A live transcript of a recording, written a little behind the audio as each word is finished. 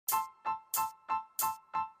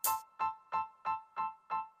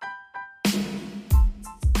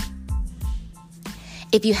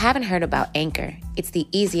If you haven't heard about Anchor, it's the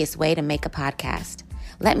easiest way to make a podcast.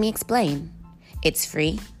 Let me explain. It's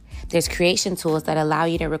free. There's creation tools that allow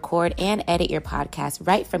you to record and edit your podcast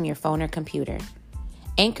right from your phone or computer.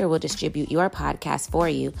 Anchor will distribute your podcast for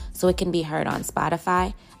you so it can be heard on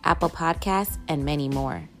Spotify, Apple Podcasts, and many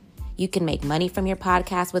more. You can make money from your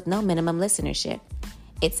podcast with no minimum listenership.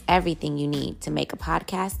 It's everything you need to make a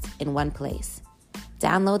podcast in one place.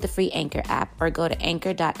 Download the free Anchor app or go to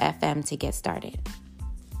anchor.fm to get started.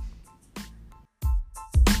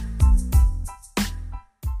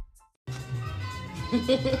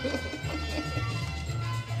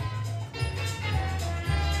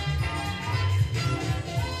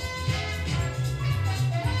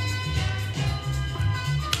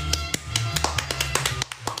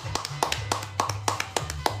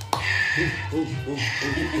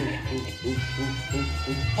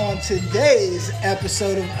 On today's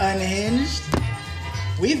episode of Unhinged,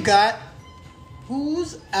 we've got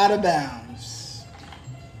Who's Outta Bounds.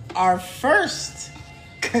 Our first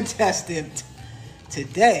contestant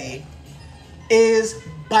today is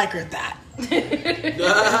Biker Thought. The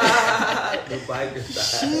Biker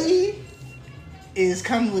Thought. She is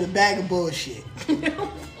coming with a bag of bullshit.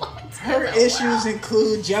 Her issues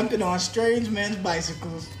include jumping on strange men's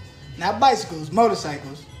bicycles, not bicycles,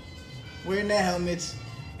 motorcycles, wearing their helmets,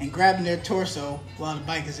 and grabbing their torso while the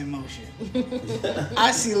bike is in motion.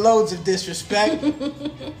 I see loads of disrespect.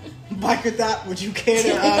 Biker Thought, would you care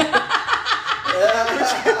to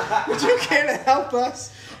help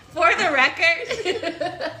us? For the record,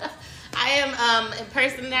 I am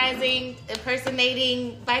impersonating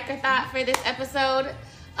Biker Thought for this episode.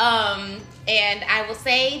 And I will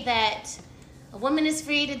say that a woman is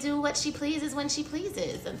free to do what she pleases when she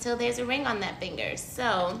pleases until there's a ring on that finger.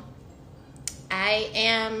 So I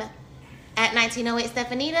am at 1908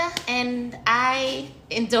 Stephanita, and I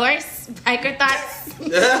endorse Biker Thought's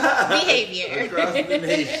behavior. Across the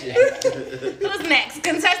nation. Who's next?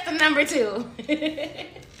 Contestant number 2.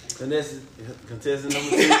 Contestant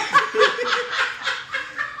number 2.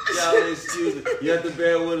 Y'all excuse me. You have to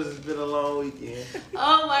bear with us. It's been a long weekend.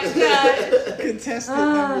 Oh my God. Contestant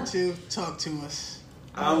number 2, talk to us.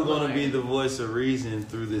 I'm going to be the voice of reason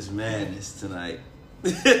through this madness tonight.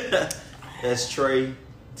 That's Trey,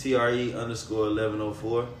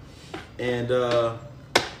 TRE_1104. And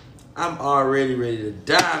I'm already ready to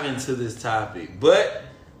dive into this topic. But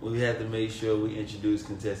we have to make sure we introduce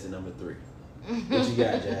contestant number 3. What you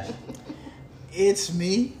got, Josh? It's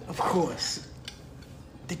me, of course,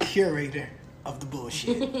 the curator of the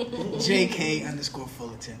bullshit,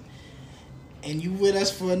 JK_Fullerton. And you with us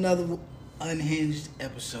for another Unhinged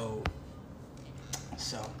episode.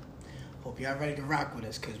 So, hope y'all ready to rock with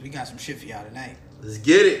us, because we got some shit for y'all tonight. Let's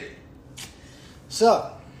get it.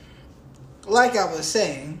 So, like I was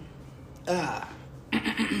saying, as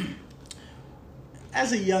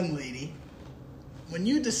a young lady, when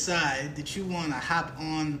you decide that you want to hop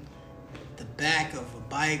on the back of a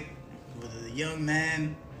bike with a young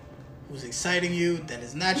man who's exciting you that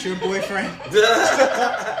is not your boyfriend,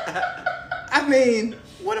 I mean,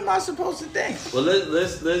 what am I supposed to think? Well,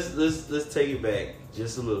 let's take it back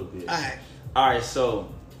just a little bit. All right.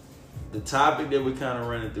 So the topic that we're kind of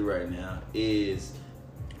running through right now is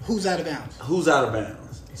who's out of bounds. Who's out of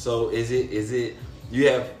bounds? So is it you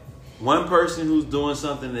have one person who's doing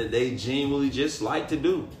something that they genuinely just like to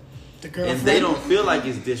do, the girlfriend, and they don't feel like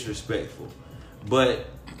it's disrespectful, but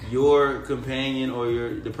your companion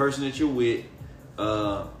or the person that you're with,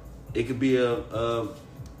 it could be a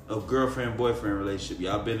girlfriend-boyfriend relationship.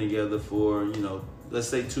 Y'all been together for, let's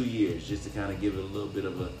say 2 years, just to kind of give it a little bit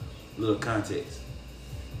of a little context.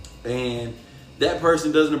 And that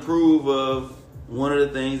person doesn't approve of one of the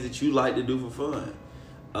things that you like to do for fun.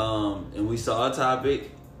 And we saw a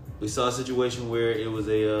situation where it was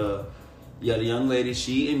the young lady,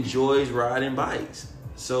 she enjoys riding bikes.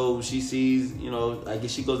 So she sees, I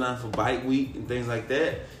guess she goes down for bike week and things like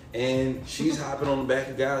that. And she's hopping on the back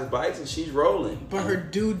of guys' bikes and she's rolling. But her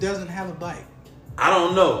dude doesn't have a bike. I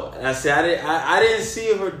don't know. I didn't see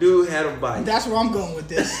if her dude had a bike. That's where I'm going with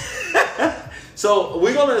this. So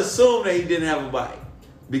we're going to assume that he didn't have a bike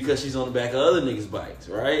because she's on the back of other niggas' bikes,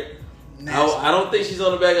 right? I don't think she's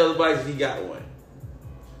on the back of other bikes if he got one.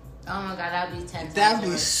 Oh my God, that'd be 10 times That'd be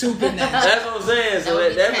worse. super nasty. That's what I'm saying. So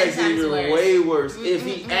that makes it even way worse if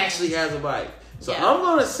he actually has a bike. So yeah. I'm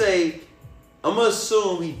going to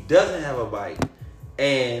assume he doesn't have a bike.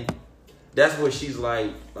 And that's where she's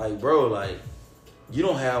like, bro, like, you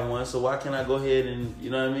don't have one, so why can't I go ahead and, you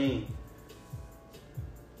know what I mean?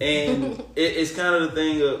 And it's kind of the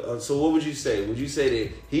thing of, so what would you say? Would you say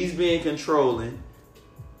that he's being controlling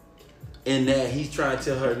in that he's trying to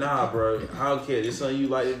tell her, nah, bro, I don't care. This something you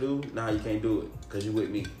like to do. Nah, you can't do it because you with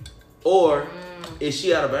me. Or is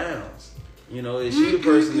she out of bounds? You know, is she the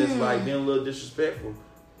person that's like being a little disrespectful?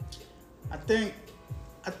 I think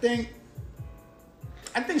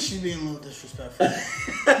she's being a little disrespectful. Is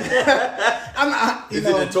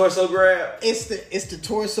it the torso grab? It's the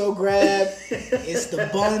torso grab. It's the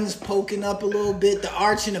buns poking up a little bit. The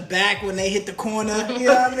arch in the back when they hit the corner. You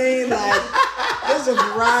know what I mean? Like there's a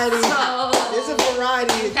variety.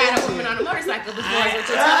 You've had a woman on a motorcycle before. Is what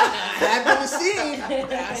you're talking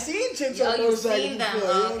about. I've seen chicks on motorcycles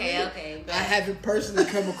before. Okay. I haven't personally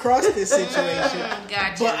come across this situation.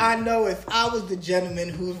 Gotcha. But I know if I was the gentleman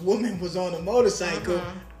whose woman was on a motorcycle,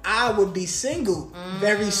 I would be single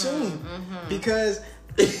very soon because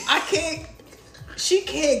she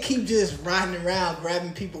can't keep just riding around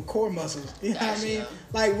grabbing people's core muscles. You know what I mean?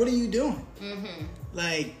 Like, what are you doing?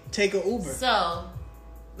 Like, take an Uber. So,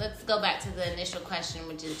 let's go back to the initial question,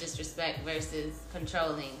 which is disrespect versus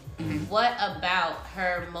controlling. What about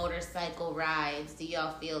her motorcycle rides do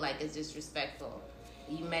y'all feel like is disrespectful?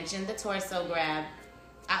 You mentioned the torso grab.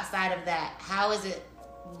 Outside of that,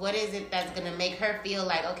 what is it that's going to make her feel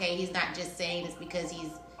like, okay, he's not just saying this because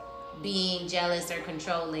he's being jealous or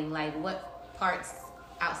controlling? Like, what parts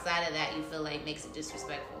outside of that you feel like makes it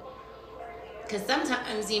disrespectful? Because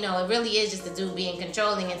sometimes, it really is just a dude being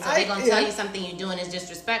controlling, and so they're going to tell you something you're doing is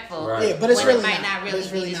disrespectful. Right. Yeah, but it's when really it might not really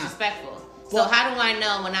be disrespectful. Well, so how do I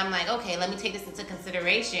know when I'm like, okay, let me take this into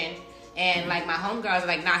consideration, and like my homegirls are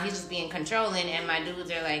like, nah, he's just being controlling, and my dudes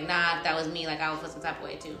are like, nah, if that was me, like I would feel some type of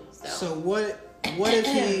way too. So what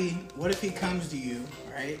if he comes to you,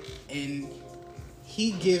 right, and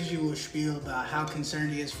he gives you a spiel about how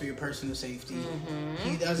concerned he is for your personal safety.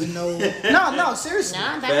 He doesn't know. No, seriously.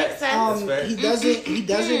 No, that makes sense. He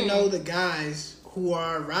doesn't know the guys who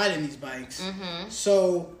are riding these bikes,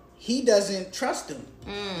 so he doesn't trust them.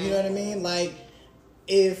 You know what I mean? Like,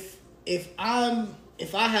 if I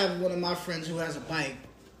have one of my friends who has a bike,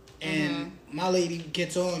 and my lady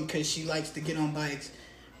gets on because she likes to get on bikes,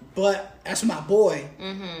 but that's my boy.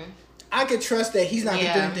 I could trust that he's not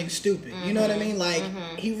gonna do anything stupid. You know what I mean? Like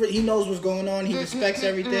he knows what's going on. He respects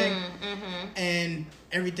everything, and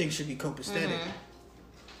everything should be copacetic.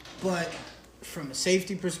 But from a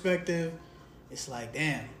safety perspective, it's like,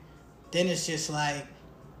 damn. Then it's just like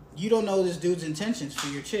you don't know this dude's intentions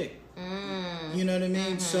for your chick. You know what I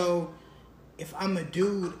mean? So if I'm a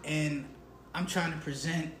dude and I'm trying to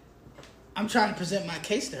present my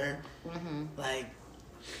case to her, like,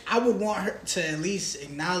 I would want her to at least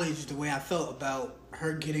acknowledge the way I felt about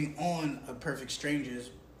her getting on a perfect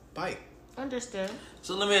stranger's bike. Understood.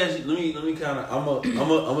 So let me ask you. Let me kind of. I'm gonna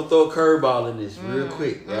throw a curveball in this real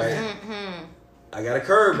quick, right? I got a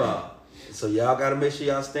curveball, so y'all got to make sure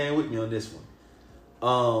y'all stand with me on this one.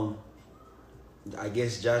 I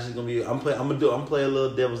guess Josh is gonna be. I'm play a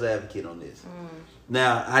little devil's advocate on this.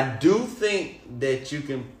 Now, I do think that you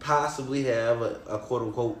can possibly have a quote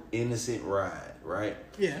unquote innocent ride. Right?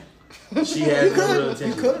 Yeah. She has no real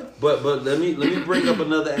intention. You could. But let me bring up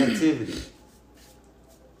another activity.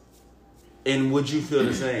 And would you feel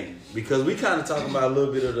the same? Because we kind of talking about a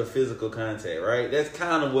little bit of the physical contact, right? That's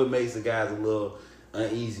kind of what makes the guys a little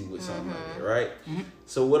uneasy with something like that, right?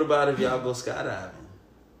 So what about if y'all go skydiving?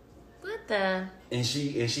 What the? And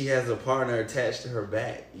she has a partner attached to her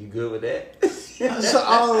back. You good with that? I see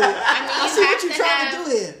what you're trying to do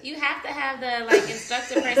here. You have to have the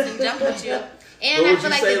instructor person jump with you. And but I would feel you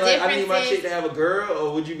like say the like difference I need my is, chick to have a girl,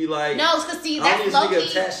 or would you be like, no? Because see, I that's don't need low to key. get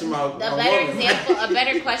attached to my A better woman. example, a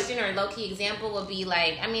better question or low key example would be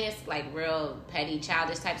like, I mean, it's like real petty,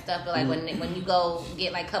 childish type stuff. But like when you go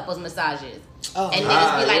get like couples massages, and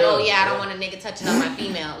niggas be like, oh yeah, I don't want a nigga touching on my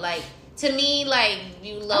female. Like, to me, like,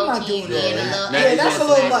 you low key being a little. Yeah, that's a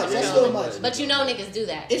little much. That's a little much. But you know niggas do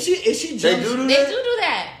that. If she jumps, they do that. They do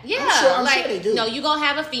that. Yeah, I'm sure they do. No, you gonna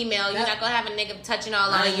have a female. You're not gonna have a nigga touching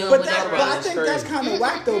all on you. But I think that's kind of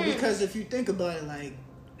whack though, because if you think about it, like,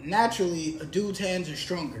 naturally a dude's hands are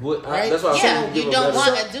stronger, right? That's why you don't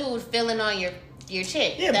want a dude feeling on your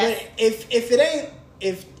chick. Yeah, but if it ain't.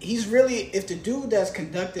 If the dude that's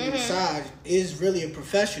conducting the massage is really a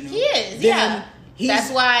professional, he is. Then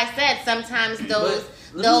that's why I said sometimes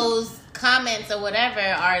those comments or whatever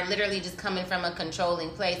are literally just coming from a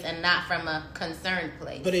controlling place and not from a concerned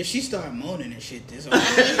place. But if she start moaning and shit, this.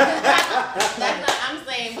 That's what I'm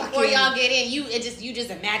saying. Before y'all get in, you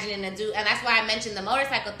just imagining a dude, and that's why I mentioned the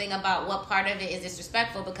motorcycle thing about what part of it is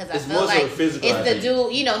disrespectful, because I feel like it's the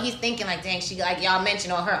dude. He's thinking like, dang, she, like y'all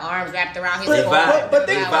mentioned, all her arms wrapped around his. But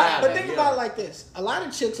think about it like this: a lot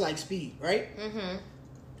of chicks like speed, right?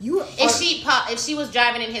 If she was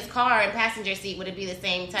driving in his car in passenger seat, would it be the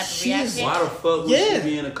same type of reaction? Why the fuck would she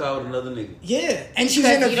be in a car with another nigga? Yeah, and she's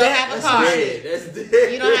in a you don't have a car. That's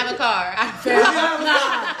dead. You don't have a car. Nah.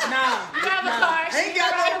 You have a car. Ain't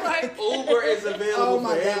got no Uber is available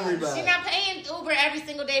for gosh. everybody. She's not paying Uber every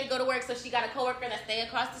single day to go to work, so she got a coworker that stay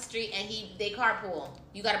across the street and they carpool.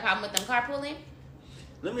 You got a problem with them carpooling?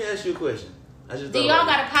 Let me ask you a question. Do y'all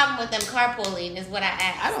got a problem with them carpooling? Is what I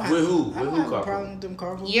asked. I don't have, with who? I don't With have who a problem with them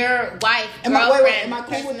carpooling. Your wife, Am girlfriend.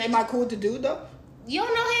 I cool with the dude though? You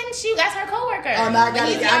don't know him? That's her coworker. Oh, no, I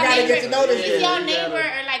gotta get to know this. He's your neighbor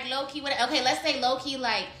or like low key. Okay, let's say low key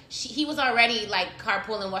like he was already like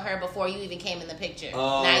carpooling with her before you even came in the picture.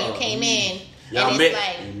 Now you came in. And it's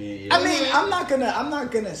like, I mean, I'm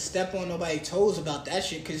not gonna step on nobody's toes about that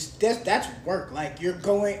shit because that's work. Like you're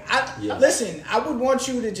going. Listen, I would want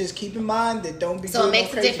you to just keep in mind that don't be. So it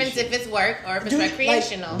makes a difference if it's work or if it's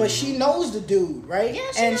recreational. Like, but she knows the dude, right? Yeah,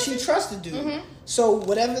 and she trusts the dude. Mm-hmm. So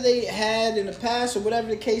whatever they had in the past or whatever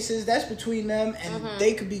the case is, that's between them, and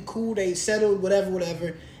they could be cool. They settled,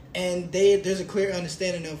 whatever, and there's a clear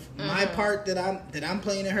understanding of my part that I'm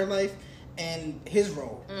playing in her life. And his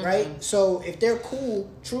role, right? So if they're cool,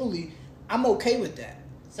 truly, I'm okay with that.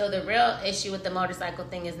 So the real issue with the motorcycle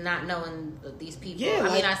thing is not knowing these people. Yeah,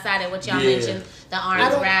 I mean, outside of what y'all mentioned, the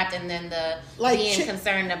arms wrapped, and then the being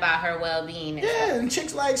concerned about her well-being. And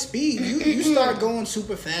chicks like speed. You start going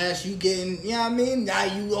super fast. You getting, you know what I mean? Now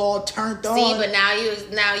you all turned on. See, but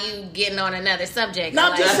now you getting on another subject.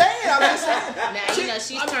 No, I'm just saying. Now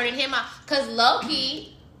she's turning him out because low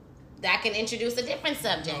key. That can introduce a different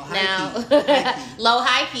subject. Low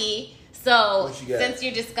high key. So since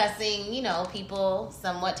you're discussing, people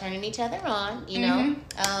somewhat turning each other on,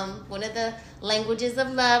 one of the languages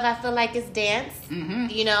of love I feel like is dance. So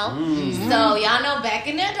y'all know back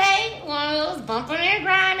in the day when it was bumping and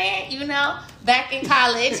grinding, back in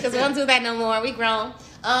college because we don't do that no more. We grown.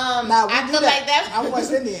 I feel like that. I'm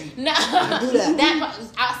West Indian. No, I do that. That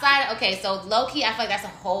outside. Okay, so low key, I feel like that's a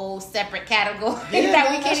whole separate category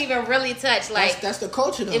that we can't even really touch. Like that's the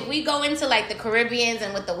culture, though. If we go into like the Caribbeans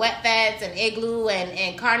and with the wet feds and igloo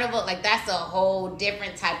and carnival, like that's a whole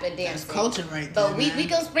different type of dance. That's culture, right there. But we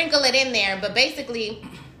can sprinkle it in there. But basically,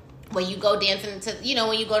 when you go dancing to,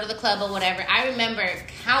 when you go to the club or whatever, I remember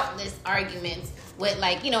countless arguments with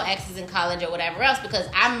exes in college or whatever else because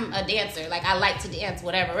I'm a dancer. Like I like to dance,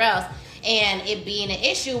 whatever else. And it being an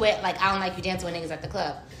issue with I don't like you dancing with niggas at the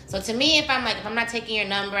club. So to me, if I'm not taking your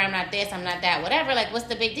number, I'm not this, I'm not that, whatever, what's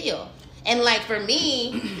the big deal? And for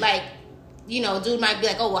me, dude might be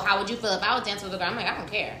like, oh, well, how would you feel if I was dancing with a girl? I'm like, I don't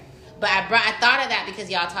care. But I thought of that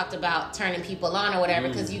because y'all talked about turning people on or whatever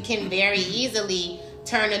because you can very easily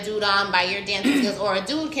turn a dude on by your dancing skills, or a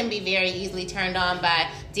dude can be very easily turned on by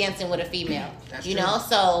dancing with a female. That's true.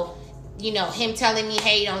 So, him telling me,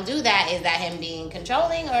 hey, don't do that, is that him being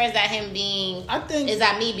controlling or is that him being is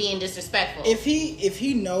that me being disrespectful? If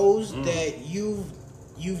he knows that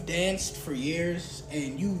you've danced for years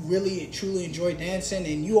and you really truly enjoy dancing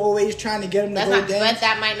and you always trying to get him to dance. But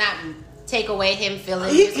that might not take away him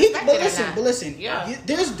feeling disrespected. But listen,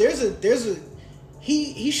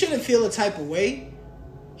 he shouldn't feel a type of way.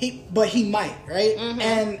 But he might, right? Mm-hmm.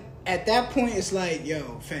 And at that point, it's like,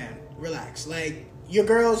 yo, fam, relax. Your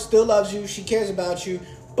girl still loves you. She cares about you.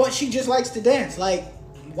 But she just likes to dance. Why?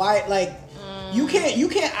 You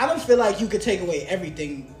can't. I don't feel like you could take away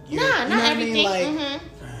everything. Not everything. I mean?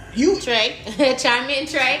 You Trey, chime in,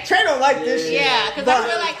 Trey. Trey don't like this shit. Yeah, because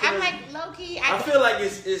I'm like low key. I feel like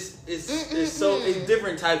it's so it's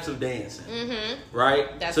different types of dancing,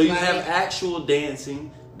 right? That's so you have actual dancing.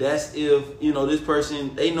 That's if, this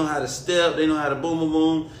person, they know how to step, they know how to boom, boom,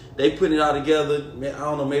 boom. They putting it all together. I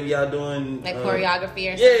don't know, maybe y'all doing...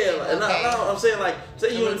 choreography or something? Yeah, no, I'm saying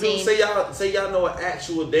say you and dude, say y'all know an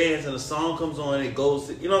actual dance and a song comes on and it goes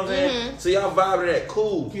to, you know what I'm saying? So y'all vibing that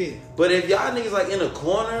cool. Yeah. But if y'all niggas in a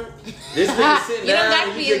corner, this nigga sitting you down... don't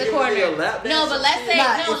got to be in the corner. No, but let's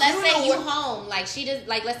say you home. She just,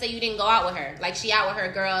 let's say you didn't go out with her. She out with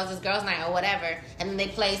her girls, it's girls' night or whatever. And then they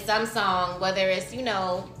play some song, whether it's, It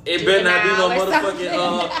better not be no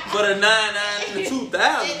motherfucking, for the 99 and the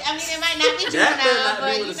 2000. I mean, it might not be juvenile,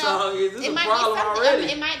 but the song is. This it might problem be something.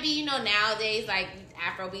 already. It might be, nowadays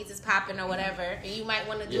Afrobeats is popping or whatever, and you might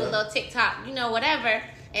want to do a little TikTok, whatever.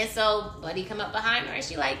 And so, Buddy come up behind her, and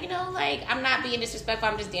she I'm not being disrespectful.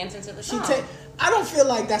 I'm just dancing to the song. I don't feel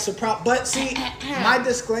like that's a problem. But see, my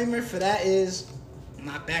disclaimer for that is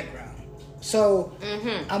my background. So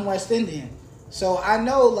I'm West Indian, so I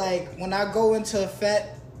know when I go into a fete,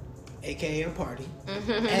 aka a party,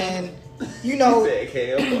 and you know, in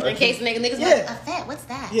case niggas like, a fat, what's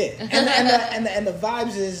that? Yeah, and the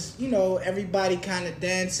vibes is, you know, everybody kind of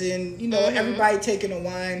dancing, you know, everybody taking a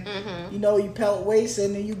wine, you know, you pelt waist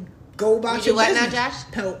and then you go about your business. You do what now, Josh?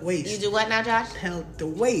 Pelt waist. You do what now, Josh? Pelt the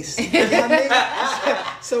waist. You know what I mean?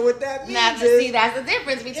 So what that means now, see, that's the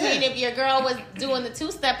difference between if your girl was doing the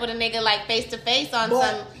two-step with a nigga like face-to-face on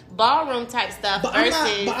some ballroom type stuff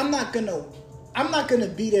versus... I'm not gonna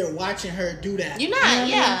be there watching her do that. You're not,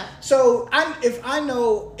 you know what I mean? So if I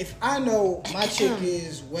know my chick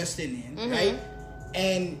is West Indian, right?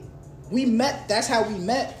 And we met, that's how we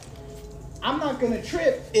met. I'm not gonna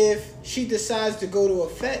trip if she decides to go to a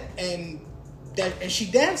fete and she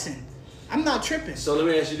dancing. I'm not tripping. So let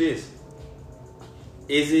me ask you this: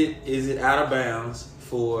 Is it out of bounds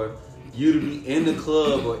for you to be in the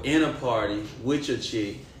club or in a party with your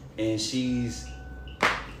chick and she's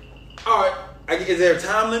all right? Is there a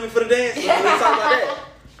time limit for the dance? Let's talk about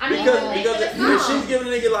that. Because if she's giving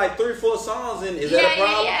a nigga like 3-4 songs, in, is that a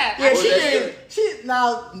problem? She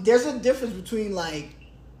now there's a difference between like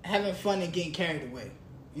having fun and getting carried away.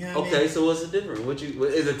 You know what I mean? So what's the difference?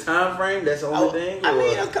 Is a time frame? That's the only thing. I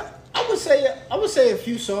mean, I would say a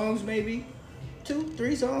few songs, maybe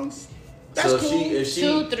 2-3 songs. That's so cool. if she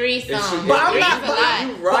 2-3 songs. But I'm not.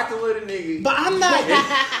 You rocking with a nigga. But I'm not.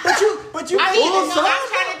 but you. I mean, songs,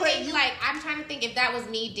 I'm trying to think if that was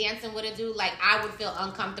me dancing with a dude, like I would feel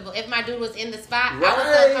uncomfortable. If my dude was in the spot, I would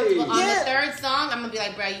feel uncomfortable. On the third song, I'm gonna be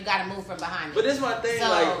like, bro, you gotta move from behind me. But this is my thing. So,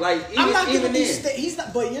 I'm not gonna be. He's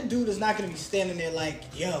not. But your dude is not gonna be standing there like,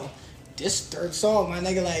 yo, this third song, my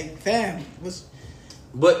nigga, like, fam, what's.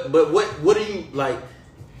 But what do you like?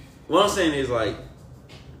 What I'm saying is like.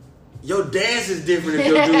 Your dance is different if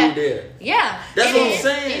your dude there. Yeah, that's what I'm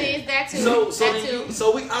saying. It is that too.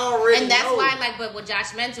 So we already and that's know. why, like, but what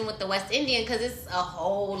Josh mentioned with the West Indian, because it's a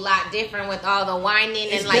whole lot different with all the whining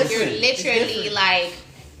and like different. You're literally like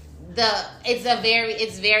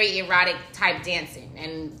it's very erotic type dancing,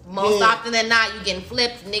 and most often than not, you getting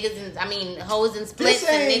flipped, hoes and splits,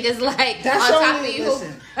 and niggas like on top of you.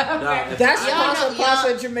 Listen, that's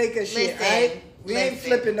Pasa Jamaica shit, right? We ain't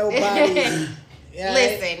flipping nobody. Yeah,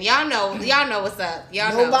 listen, y'all know what's up.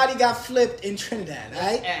 Nobody got flipped in Trinidad,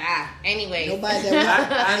 right? Anyway, nobody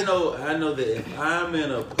that I know that if I'm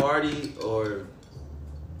in a party or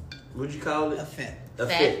what'd you call it? A fete.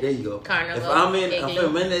 There you go. Carnival. If I'm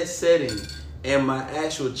in that setting and my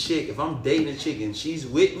actual chick, if I'm dating a chick and she's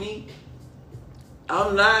with me,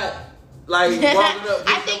 I'm not like walking up.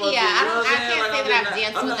 I can't say that I've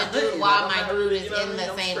danced with a dude while my dude is in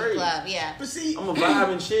the same club. Yeah, but see, I'm a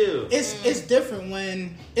vibe and chill. It's different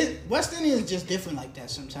when West Indian is just different like that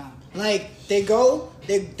sometimes. Like they'll go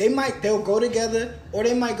together or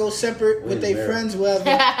they might go separate with their friends, whatever.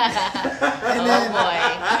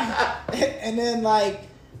 And then like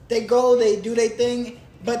they do their thing,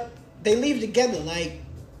 but they leave together. Like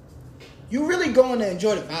you really going to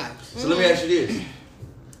enjoy the vibes. So let me ask you this.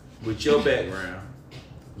 With your background,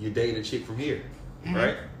 you're dating a chick from here,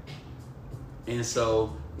 right? And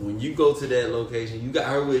so when you go to that location, you got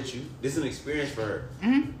her with you. This is an experience for her.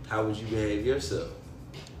 How would you behave yourself?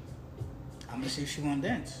 I'm gonna see if she want to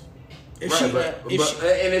dance. If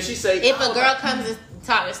she say, if a girl comes and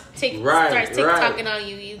starts TikToking on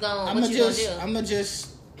you, you gonna what you gonna do? I'm gonna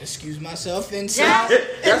just excuse myself and say.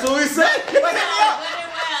 That's what we say.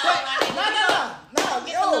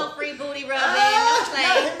 Get a little free booty rub in.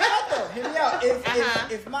 Hear me out.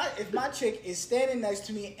 If my chick is standing next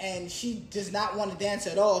to me and she does not want to dance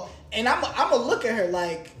at all, and I'm gonna look at her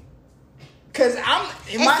like, cause I'd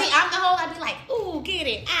be like, ooh, get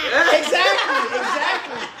it.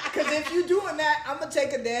 Exactly. Cause if you doing that, I'm gonna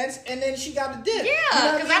take a dance and then she got to dip.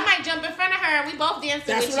 Yeah, cause I might jump in front of her and we both dancing.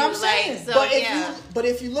 That's with what you. I'm saying. But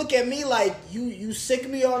if you look at me like you sick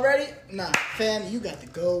of me already, nah, fam, you got to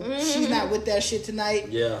go. She's not with that shit tonight.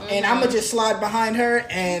 Yeah. And I'm gonna just slide behind her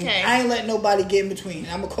and I ain't letting nobody get in between.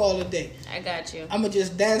 I'm gonna call it a day. I got you. I'm gonna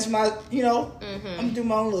just dance I'm gonna do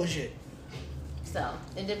my own little shit. So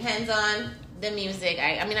it depends on the music.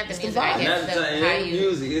 I mean, not the music. I guess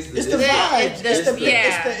it's the vibe.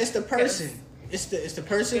 It's the person. It's the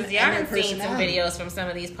person. Y'all done seen some videos from some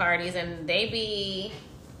of these parties, and they be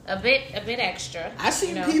a bit extra. I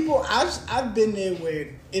seen people. I've been there where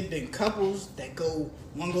it's been couples that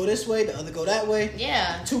one go this way, the other go that way.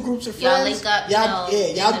 Yeah. 2 groups of Y'all friends. link up. Y'all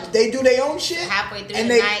they do their own shit. Halfway through the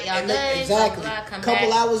night, y'all good. Exactly. Come couple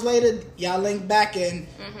back. hours later, y'all link back, and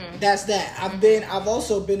that's that. I've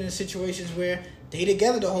also been in situations where they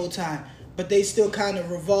together the whole time, but they still kind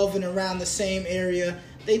of revolving around the same area.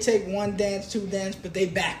 They take 1 dance, 2 dance, but they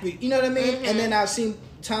back with, you know what I mean? And then I've seen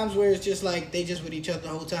times where it's just like they just with each other the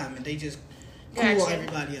whole time and they just cool Gotcha.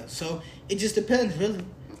 everybody else. So it just depends, really.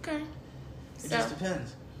 Okay. It just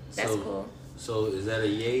depends. That's cool. So is that a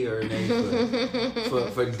yay or a nay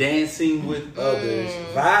for dancing with others,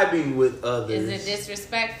 vibing with others? Is it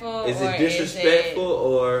disrespectful? Is it disrespectful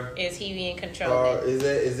or is he being controlling? Or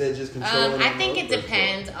is that just controlling? I think it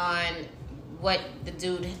depends on what the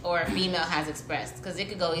dude or female has expressed, because it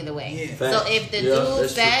could go either way. Yeah. So if the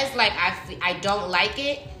dude says true. like I don't like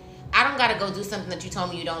it, I don't gotta go do something that you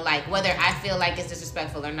told me you don't like, whether I feel like it's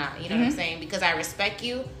disrespectful or not. You know what I'm saying? Because I respect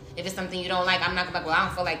you. If it's something you don't like, I'm not gonna be like, well, I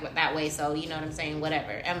don't feel like that way, so you know what I'm saying,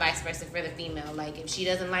 whatever. And vice versa for the female. Like, if she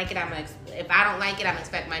doesn't like it, if I don't like it, I'm gonna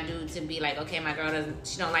expect my dude to be like, okay, my girl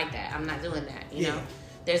she don't like that. I'm not doing that. You know,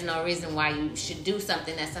 there's no reason why you should do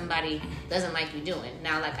something that somebody doesn't like you doing.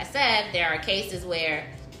 Now, like I said, there are cases where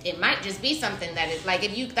it might just be something that is like,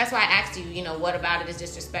 that's why I asked you, you know, what about it is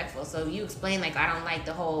disrespectful. So if you explain like, I don't like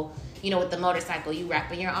the whole, you know, with the motorcycle, you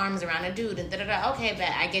wrapping your arms around a dude and da-da-da. Okay,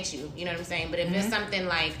 bet, I get you. You know what I'm saying? But if it's something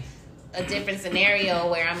like a different scenario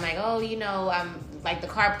where I'm like, oh, you know, I'm like the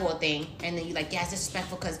carpool thing, and then you like, yeah, it's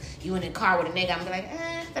disrespectful because you in a car with a nigga. I'm like,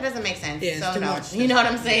 that doesn't make sense. Yeah, so too no, much. you know what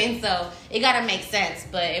I'm saying? So it gotta make sense.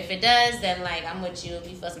 But if it does, then like I'm with you. If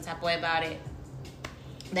you feel some type of way about it,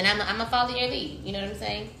 then I'm gonna follow your lead. You know what I'm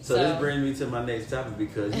saying? So this brings me to my next topic,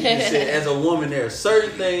 because you just said, as a woman, there are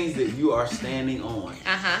certain things that you are standing on.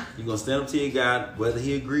 You're gonna stand up to your guy, whether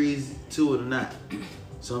he agrees to it or not.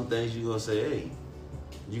 Some things you're gonna say, hey,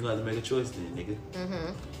 you're gonna have to make a choice then, nigga.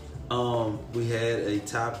 We had a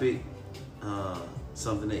topic,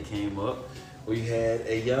 something that came up. We had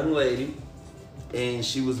a young lady, and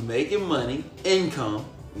she was making money, income,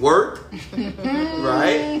 work,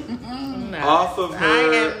 right? No, off of her. I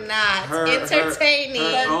am not entertaining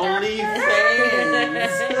her OnlyFans.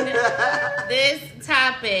 this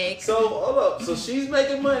topic. So hold up. So she's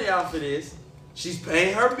making money off of this. She's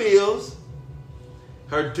paying her bills.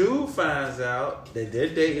 Her dude finds out that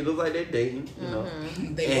they're dating. It looks like they're dating, you know. And he's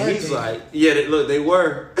dating. Like, yeah, they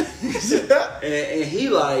were. and he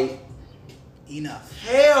like, enough.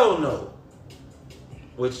 Hell no.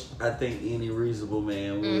 Which I think any reasonable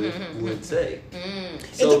man would say.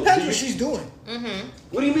 So it depends what she's doing.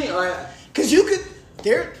 What do you mean? Because you could.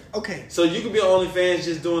 Okay. So you could be on OnlyFans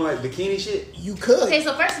just doing like bikini shit? You could. Okay,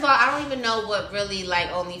 so first of all, I don't even know what really like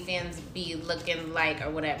OnlyFans be looking like or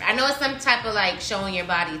whatever. I know it's some type of like showing your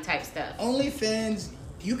body type stuff. OnlyFans,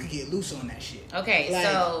 you could get loose on that shit. Okay, like,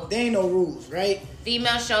 so there ain't no rules, right?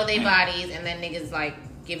 Females show their bodies and then niggas like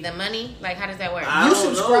give them money. Like, how does that work? You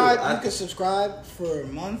subscribe. You can subscribe for a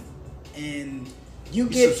month, and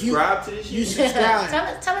you subscribe to this shit. You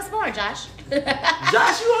subscribe. tell us more, Josh.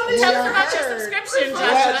 Josh, you on this? Tell us about your subscription,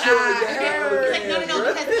 Josh. Like, no,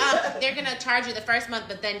 because they're gonna charge you the first month,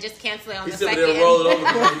 but then just cancel it on the second. He said they'll roll it over.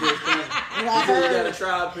 I heard. You got a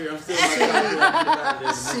trial period. I'm still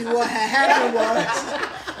see what had happened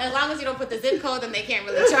was. As long as you don't put the zip code, then they can't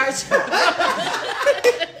really charge you.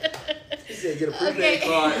 He said get a prepaid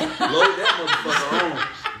card, load that motherfucker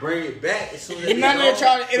on, bring it back as soon as none of the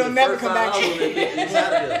charge. It'll never come back. Okay,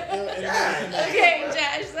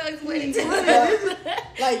 Josh. So explain it to me.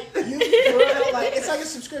 Like it's like a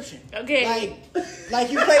subscription. Okay. Like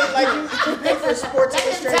you pay for Sports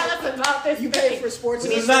Illustrated. Tell us about this. You pay for Sports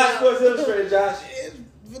Illustrated. It's Illustrated. not Sports Illustrated, Josh. It's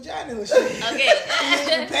vaginal shit. Okay.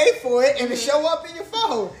 You pay for it and it show up in your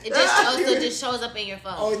phone. It just shows up in your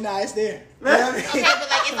phone. Oh, nah, it's there. Okay, but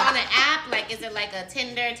like it's on an app. Like, is it like a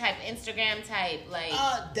Tinder type, Instagram type? Like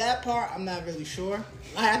that part, I'm not really sure.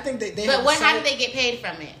 I think they. But how do they get paid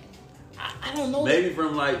from it? I don't know. Maybe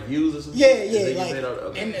from like views or something. Yeah.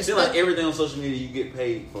 And it seems like everything on social media you get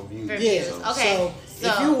paid for views. For views. Okay. So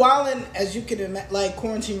if you wildin', as you can imagine, like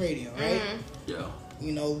Quarantine Radio, right? Yeah.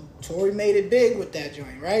 You know, Tory made it big with that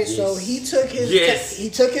joint, right? Yes. So he took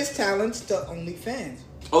his talents to OnlyFans.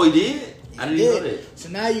 Oh, he did? I didn't know that. So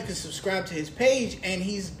now you can subscribe to his page, and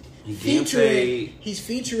he's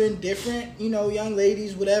featuring different, you know, young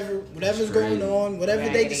ladies, whatever's going on, whatever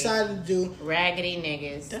they decide to do. Raggedy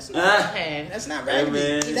niggas. That's not raggedy.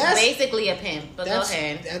 Hey, that's basically a pimp. But go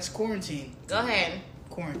ahead. That's quarantine. Go ahead.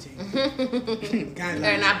 Quarantine.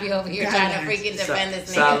 Better not be over here trying to freaking defend this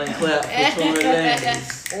nigga. Silent clap for Tory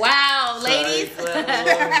Lanez. Wow, ladies.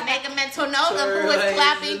 Make a mental note of who is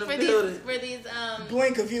clapping for these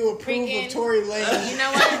blink if you approve of Tory Lanez. You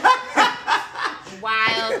know what?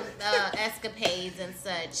 Wild escapades and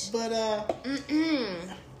such. But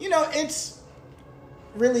you know, it's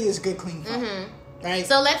really is good clean fun. Right.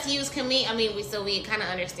 So let's use. We kind of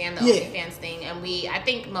understand the OnlyFans thing, and I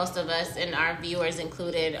think most of us, and our viewers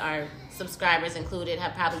included, our subscribers included,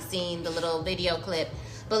 have probably seen the little video clip.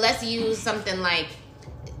 But let's use something like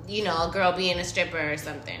a girl being a stripper or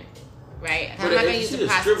something, right? But I'm not gonna if use she's a a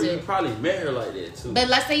stripper, prostitute. you probably met her like that too. But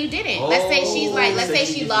let's say you didn't. Let's say she's like, let's say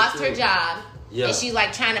she lost her job. Yeah. And she's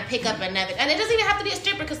like trying to pick up another, and it doesn't even have to be a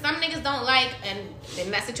stripper because some niggas don't like, and in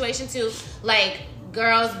that situation too, like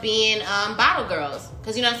girls being bottle girls,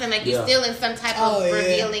 because you know what I'm saying, like you're still in some type of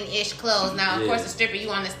revealing-ish clothes. Now, of course, a stripper, you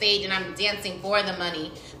on the stage and I'm dancing for the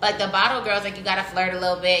money, but the bottle girls, like you gotta flirt a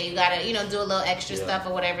little bit, you gotta do a little extra stuff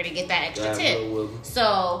or whatever to get that extra tip.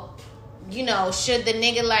 So, should the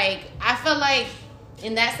nigga I feel like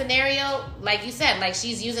in that scenario, like you said, like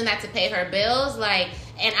she's using that to pay her bills, like.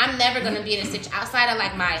 And I'm never going to be in a situation, outside of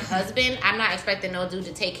like my husband, I'm not expecting no dude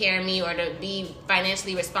to take care of me or to be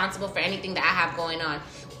financially responsible for anything that I have going on.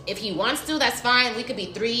 If he wants to, that's fine. We could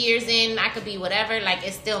be 3 years in, I could be whatever. Like,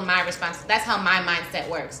 it's still my responsibility. That's how my mindset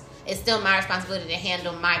works. It's still my responsibility to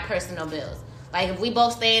handle my personal bills. Like, if we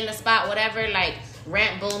both stay in the spot, whatever, like,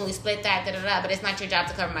 rent, boom, we split that, da-da-da. But it's not your job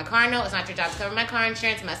to cover my car note. It's not your job to cover my car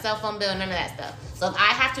insurance, my cell phone bill, none of that stuff. So if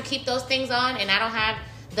I have to keep those things on and I don't have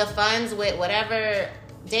the funds with whatever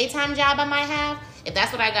daytime job I might have, if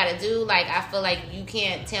that's what I gotta do, like I feel like you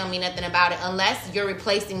can't tell me nothing about it unless you're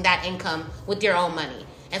replacing that income with your own money.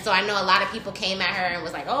 And so I know a lot of people came at her and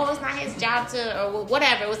was like, oh, it's not his job to, or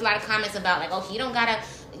whatever. It was a lot of comments about like, oh, he don't gotta,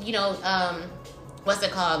 what's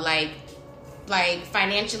it called, like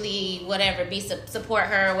financially whatever, support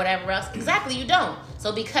her or whatever else. Exactly, you don't.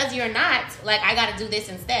 So because you're not, like, I gotta do this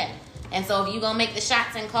instead. And so if you gonna make the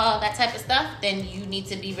shots and call that type of stuff, then you need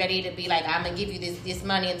to be ready to be like, I'm gonna give you this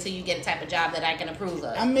money until you get a type of job that I can approve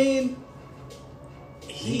of. I mean,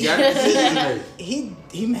 he got a decision to make.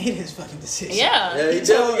 He made his fucking decision. Yeah, he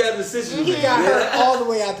definitely got a decision to make. He got her all the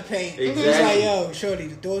way out the paint. Exactly. He's like, yo, shorty,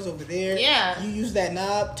 the door's over there. Yeah. You use that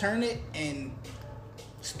knob, turn it, and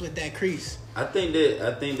split that crease. I think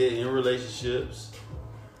that in relationships,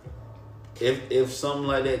 if something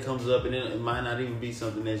like that comes up, and it might not even be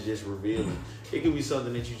something that's just revealing, it could be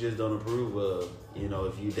something that you just don't approve of.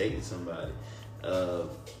 If you dating somebody,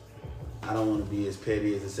 I don't want to be as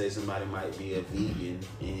petty as to say somebody might be a vegan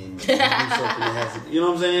and do something that has to, you know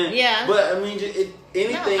what I'm saying? Yeah. But I mean,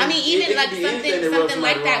 anything. No, I mean, even like something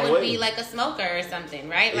like that would be way. like a smoker or something,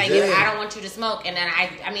 right? Exactly. Like if I don't want you to smoke, and then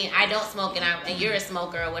I don't smoke, and you're a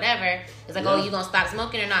smoker or whatever. It's like, oh, you gonna stop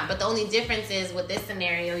smoking or not? But the only difference is with this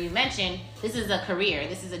scenario you mentioned, this is a career,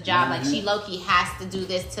 this is a job. Like she low key has to do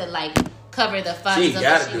this to like cover the funds of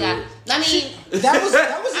what she got. I mean, that was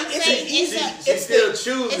She still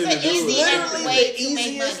choosing to do it. It's literally way the to make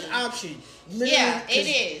easiest money. option. Yeah, it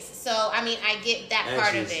is. So I mean, I get that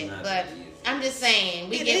part of it, but I'm just saying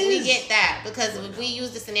we get that, because if we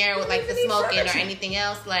use the scenario with like the smoking or anything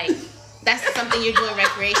else, like that's something you're doing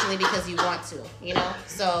recreationally because you want to,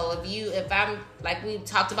 So if I'm like we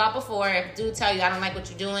talked about before, if dude tell you I don't like what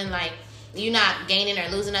you're doing, like you're not gaining or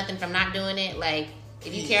losing nothing from not doing it. Like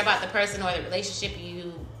if you care about the person or the relationship,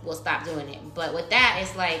 you will stop doing it. But with that,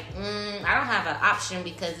 it's like I don't have an option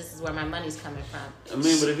because this is where my money's coming from. I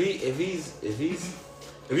mean, but if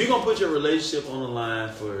you're gonna put your relationship on the line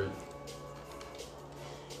for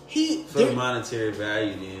the monetary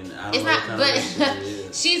value, then I don't know what kind of relationship it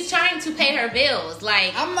is. She's trying to pay her bills.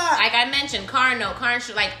 Like I'm not. Like I mentioned, car insurance.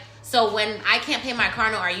 Like, so when I can't pay my car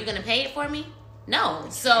note, are you gonna pay it for me? No.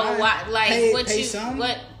 So why? Like, pay some?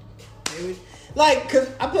 What? Like, cause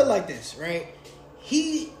I put it like this, right?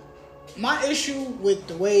 My issue with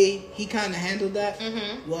the way he kind of handled that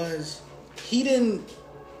was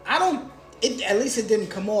at least it didn't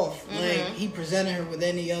come off like he presented her with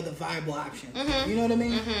any other viable option. You know what I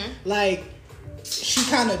mean? Like, she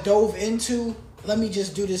kind of dove into, let me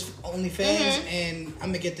just do this OnlyFans and I'm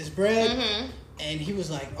gonna get this bread. And he was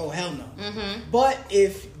like, oh, hell no. But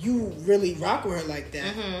if you really rock with her like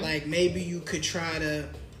that, like maybe you could try to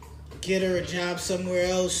get her a job somewhere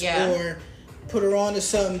else or put her on to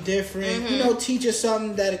something different. Teach her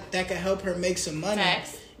something that could help her make some money.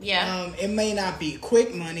 Facts. Yeah. It may not be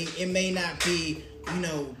quick money. It may not be,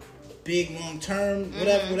 big long term,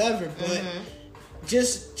 whatever. But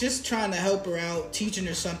just trying to help her out, teaching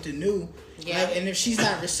her something new. Yeah. Like, and if she's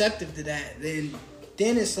not receptive to that, then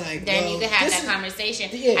it's like, then you can have that conversation.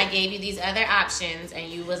 I gave you these other options, and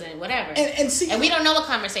you wasn't whatever. And we don't know what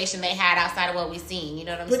conversation they had outside of what we've seen. You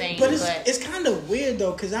know what I'm saying? But it's kind of weird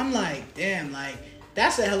though, because I'm like, damn, like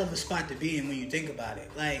that's a hell of a spot to be in when you think about it.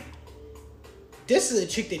 Like, this is a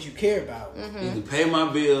chick that you care about. Either pay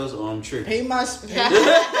my bills or I'm tripping. Pay my.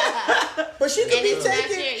 But she could be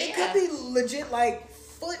taking. It could be legit like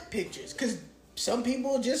foot pictures, because some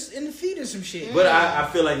people just in the feed or some shit. But I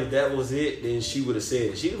feel like if that was it, then she would have said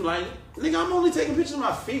it. She was like, nigga, I'm only taking pictures of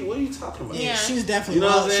my feet. What are you talking about? Yeah, she's definitely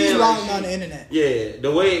she's wilding on the internet. Yeah,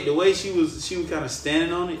 the way she was kind of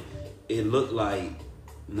standing on it, it looked like,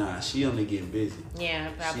 nah, she only getting busy. Yeah,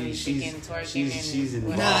 probably she's twerking. She's in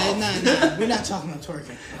the Nah. We're not talking about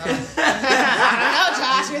twerking. I don't know,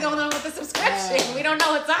 Josh. You're the one with the subscription. We don't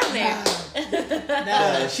know what's on there.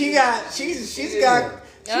 Nah, she's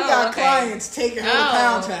got clients taking her to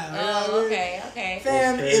Pound Town. Okay.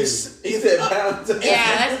 Fam, he said Pound Town.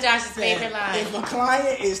 Yeah, that's Josh's favorite line. If a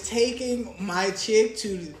client is taking my chick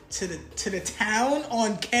to the town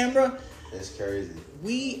on camera, that's crazy.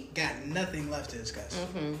 We got nothing left to discuss.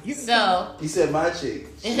 Mm-hmm. He said my chick.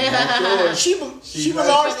 She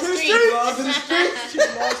belongs to the street. She belongs to the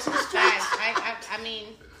street. I mean,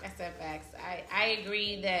 that's a fact. I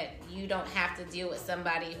agree that you don't have to deal with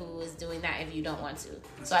somebody who is doing that if you don't want to.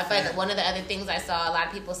 So I feel like one of the other things I saw a lot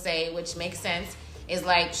of people say, which makes sense, is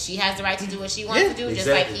like she has the right to do what she wants to do, just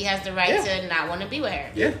like he has the right to not want to be with her.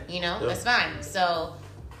 Yeah. That's fine. So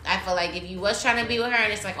I feel like if you was trying to be with her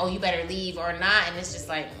and it's like, oh, you better leave or not, and it's just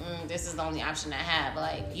like, this is the only option I have.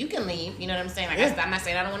 Like, you can leave. You know what I'm saying? Like, I'm not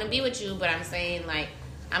saying I don't want to be with you, but I'm saying, like,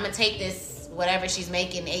 I'm going to take this, whatever she's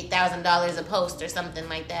making, $8,000 a post or something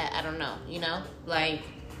like that. I don't know, Like,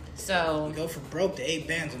 so. You go from broke to 8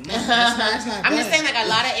 bands a month. That's not I'm just saying, like, a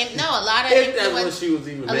lot of if that's what she was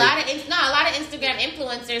even a lot of Instagram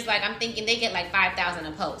influencers, like, I'm thinking they get, like, 5,000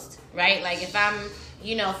 a post, right? Like, if I'm...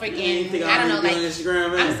 freaking, I don't know, like,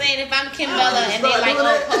 Instagram, I'm saying if I'm Kim Bella and they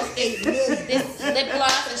like, post this lip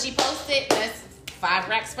gloss and she posts it, that's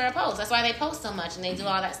 $5 for a post. That's why they post so much and they do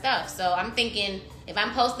all that stuff. So I'm thinking if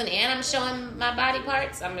I'm posting and I'm showing my body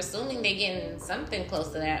parts, I'm assuming they're getting something close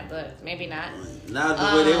to that, but maybe not. Not the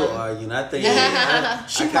way they were arguing. I think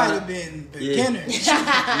she might have been beginner.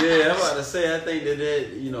 I'm about to say, I think that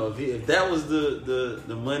if that was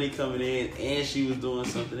the money coming in and she was doing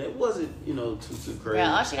something that wasn't too crazy. Bro,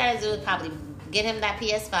 all she gotta do is probably get him that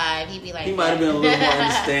PS5. He'd be like, he might have been a little more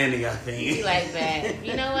understanding. I think he'd be like that.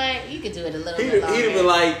 You know what? You could do it a little bit longer. He'd have been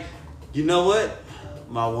like, you know what?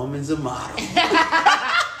 My woman's a model. That's it.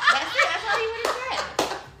 That's all he would have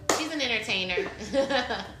said. She's an entertainer.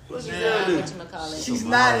 She's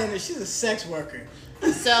not she's a sex worker.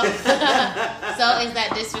 So is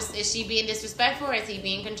that is she being disrespectful or is he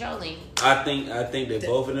being controlling? I think that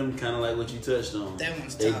both of them kind of like what you touched on. That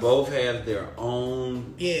one's they tough. both have their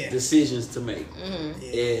own decisions to make.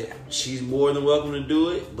 Mm-hmm. And she's more than welcome to do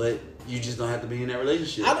it, but you just don't have to be in that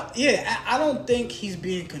relationship. I don't think he's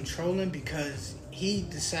being controlling because he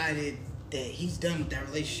decided that he's done with that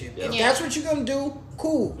relationship. If that's what you're gonna do,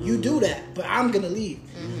 cool. You do that, but I'm gonna leave.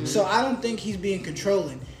 Mm-hmm. So I don't think he's being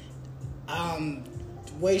controlling. The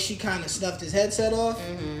way she kind of snuffed his headset off,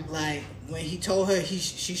 like when he told her she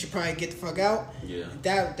should probably get the fuck out. Yeah,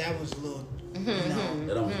 that was a little.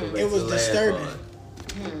 It was disturbing.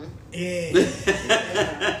 Yeah.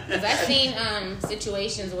 Because I've seen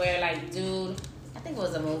situations where like dude, I think it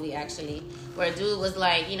was a movie actually, where dude was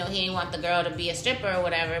like, he didn't want the girl to be a stripper or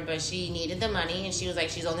whatever, but she needed the money and she was like,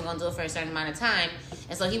 she's only gonna do it for a certain amount of time,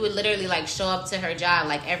 and so he would literally like show up to her job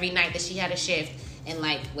like every night that she had a shift and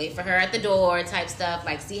like wait for her at the door type stuff,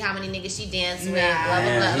 like see how many niggas she danced with, blah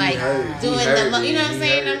blah blah, like doing the, you know what I'm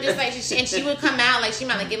saying? I'm just like, and she would come out like she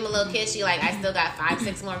might like give him a little kiss, she like, I still got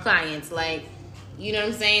 5-6 more clients, like. You know what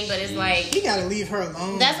I'm saying? But it's like... You gotta leave her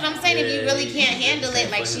alone. That's what I'm saying. If you really can't handle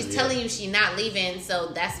it, like, she's telling you she's not leaving,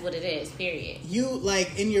 so that's what it is, period. You,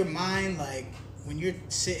 like, in your mind, like, when you're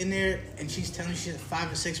sitting there and she's telling you she has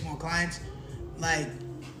 5 or 6 more clients, like,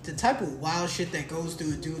 the type of wild shit that goes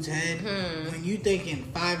through a dude's head, when you thinking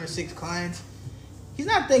 5 or 6 clients, he's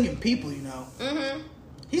not thinking people,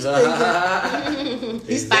 He's thinking...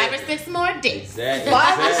 He's 5 or 6 more dicks. Exactly.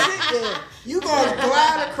 5 or 6, yeah. You gonna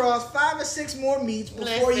glide across 5 or 6 more meets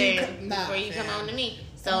before you come on to me.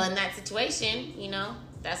 So in that situation,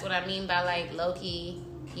 that's what I mean by like low key.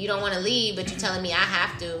 You don't want to leave, but you're telling me I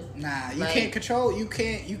have to. Nah, you can't control. You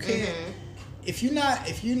can't. If you're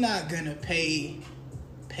not gonna pay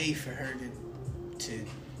for her to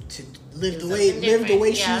live the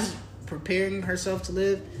way she's preparing herself to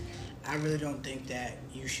live, I really don't think that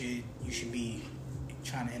you should be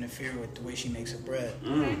trying to interfere with the way she makes her bread.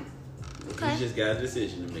 Okay. You just got a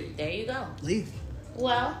decision to make. There you go. Leave.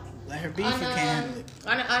 Well, let her be if you can't handle it.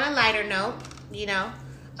 On a lighter note,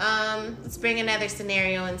 let's bring another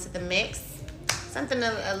scenario into the mix. Something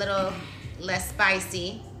a little less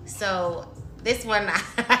spicy. So this one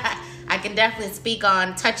I can definitely speak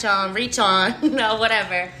on, touch on, reach on,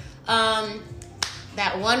 whatever.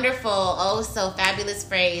 That wonderful, oh so fabulous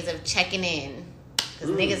phrase of checking in.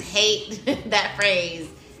 Because niggas hate that phrase,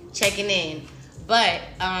 checking in. But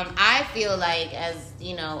I feel like, as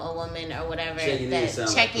you know, a woman or whatever,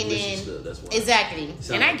 that checking in, exactly,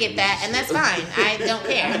 and I get that, and that's fine. I don't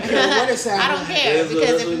care. I don't care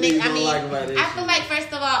because I feel like, first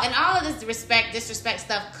of all, and all of this disrespect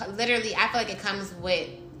stuff, literally, I feel like it comes with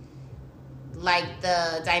like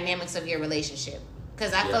the dynamics of your relationship.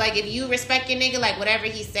 Because I feel like if you respect your nigga, like whatever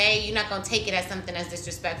he say, you're not gonna take it as something that's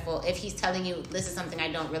disrespectful. If he's telling you this is something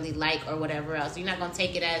I don't really like or whatever else, you're not gonna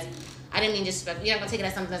take it as, I didn't mean disrespect. You're not gonna take it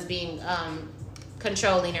as something that's being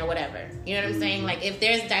controlling or whatever. You know what I'm saying? Like if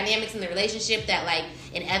there's dynamics in the relationship that like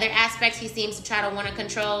in other aspects he seems to try to want to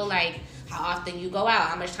control, like how often you go out,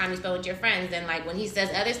 how much time you spend with your friends, then like when he says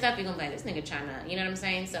other stuff, you're gonna be like, this nigga trying to, you know what I'm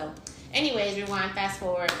saying? So, anyways, rewind, fast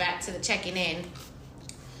forward back to the checking in.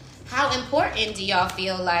 How important do y'all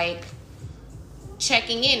feel like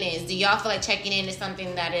checking in is? Do y'all feel like checking in is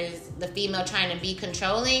something that is the female trying to be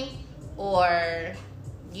controlling? Or,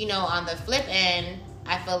 you know, on the flip end,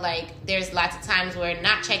 I feel like there's lots of times where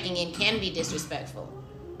not checking in can be disrespectful,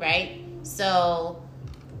 right? So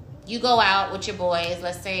you go out with your boys,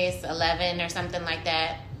 let's say it's 11 or something like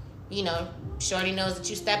that. You know, shorty knows that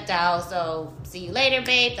you stepped out, so see you later,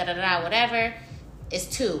 babe, da-da-da, whatever. It's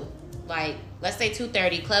 2. Like, let's say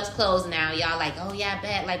 2:30, club's closed now. Y'all like, oh yeah, I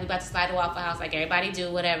bet. Like, we about to slide to Waffle House. Like, everybody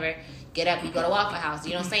do, whatever. Get up, you go to Waffle House.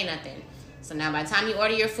 You don't say nothing. So now by the time you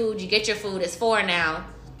order your food, you get your food. It's 4 now.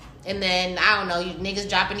 And then, I don't know, you niggas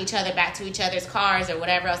dropping each other back to each other's cars or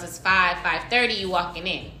whatever else. It's 5:30, you walking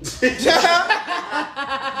in.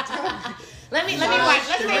 Let me watch.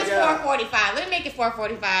 Let's say it's 4:45. Let me make it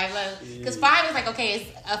 4:45. Because 5 is like, okay,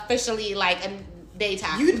 it's officially like a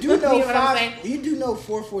daytime. You do know you know 5. You do know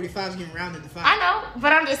 4:45 is getting rounded to 5. I know,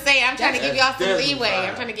 but I'm just saying. I'm trying to give y'all some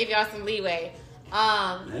leeway.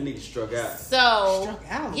 I need to struck out. So struck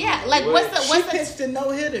out. Yeah, like she pitched a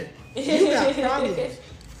no hitter. You got problems.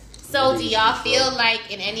 So do y'all feel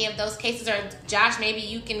like in any of those cases, or Josh, maybe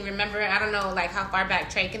you can remember? I don't know, like how far back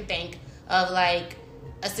Trey can think of like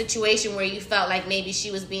a situation where you felt like maybe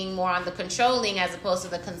she was being more on the controlling as opposed to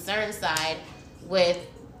the concern side with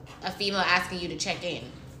a female asking you to check in.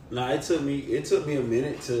 No, it took me a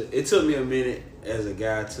minute as a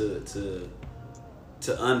guy to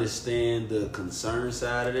understand the concern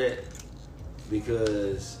side of that,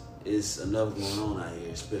 because it's enough going on out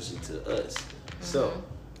here, especially to us. Mm-hmm. So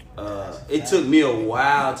it took me a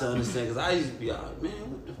while to understand, because I used to be like,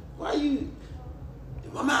 man, why you?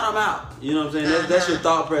 If I'm out, I'm out. You know what I'm saying? That's your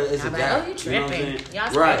thought process. It's a guy. Oh, you tripping? You know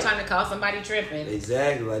y'all right. Trying to call somebody tripping.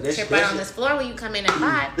 Exactly. Like that's trip out on this floor when you come in at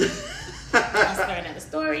 5. That's another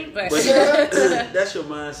story, but that's your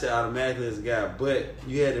mindset automatically as a guy. But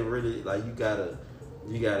you had to really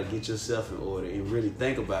you gotta get yourself in order and really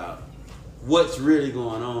think about what's really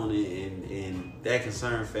going on, and that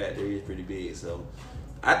concern factor is pretty big. So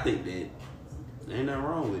I think that ain't nothing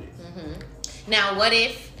wrong with it. Mm-hmm. Now, what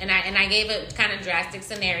if, and I gave a kind of drastic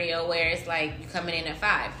scenario where it's like you coming in at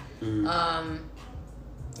 5. Mm-hmm.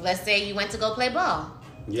 Let's say you went to go play ball.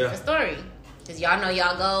 Yeah. A story. Because y'all know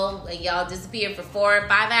y'all go, like y'all disappear for 4 or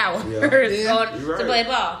 5 hours going to play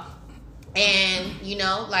ball. And, you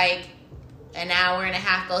know, like an hour and a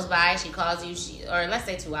half goes by, she calls you, or let's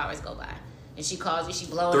say 2 hours go by. And she calls you, she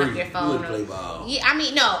blowing up your phone. You wouldn't play ball. Yeah, I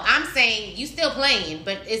mean, no, I'm saying you still playing,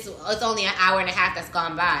 but it's only an hour and a half that's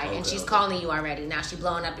gone by, and she's calling you already. Now she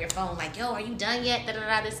blowing up your phone like, yo, are you done yet? Da da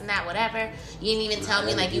da, this and that, whatever. You didn't even tell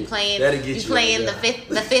me like you playing the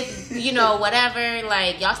fifth, you know, whatever.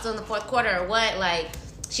 Like y'all still in the 4th quarter or what? Like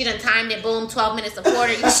she done timed it, boom, 12 minutes a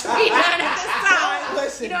quarter. You should be done at this time.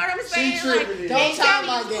 Listen, you know what I'm saying? Like don't time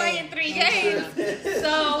my game. Playing 3 games.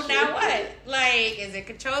 So now what? Like, is it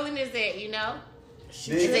controlling? Is it, you know? Is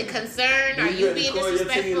it concern? Are you being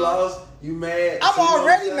disrespectful? Your team lost. You mad? I'm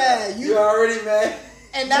already mad. You already mad?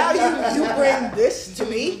 And now you bring this to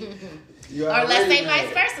me? Or let's say vice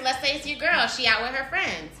versa. Let's say it's your girl. She out with her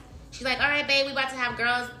friends. She's like, all right, babe, we about to have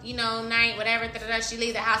girls, you know, night, whatever. Da-da-da. She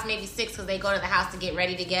leaves the house maybe 6 because they go to the house to get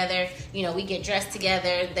ready together. You know, we get dressed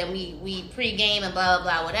together. Then we pre-game and blah, blah,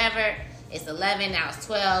 blah, whatever. It's 11, now it's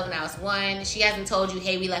 12, now it's 1. She hasn't told you,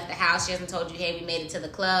 hey, we left the house. She hasn't told you, hey, we made it to the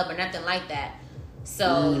club or nothing like that.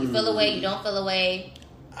 So you feel away, you don't feel away.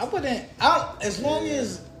 As long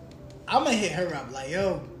as I'm going to hit her up like,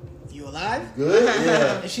 yo, you alive? Good,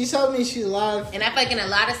 yeah. If she told me she's alive. And I feel like in a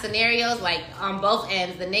lot of scenarios, like on both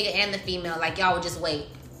ends, the nigga and the female, like y'all would just wait.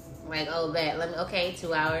 Like, oh, bet. Okay,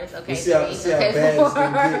 2 hours. Okay, 3. Okay,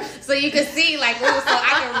 4. So you can see, like, ooh, so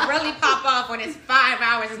I can really pop off when it's 5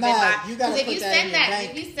 hours. Because if you send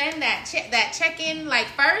that check-in, like,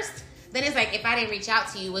 first, then it's like, if I didn't reach out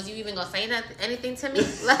to you, was you even gonna say anything to me?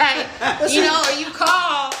 Like, you know, or you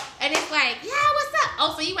call and it's like, yeah, what's up?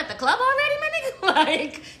 Oh, so you at the club already, my nigga?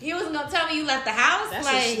 Like, you wasn't gonna tell me you left the house? That's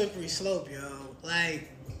like, a slippery slope, yo. Like,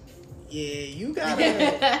 yeah, you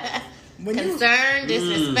gotta concern,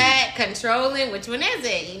 disrespect, controlling. Which one is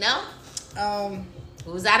it? You know?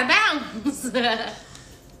 Who's out of bounds?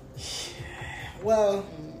 Well,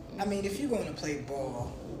 I mean, if you're going to play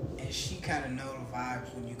ball and she kind of know the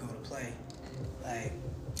vibes when you go to play, like,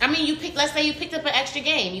 I mean, let's say you picked up an extra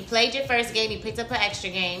game. You played your first game, you picked up an extra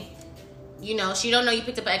game. You know, she don't know you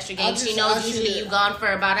picked up an extra game. She knows usually you gone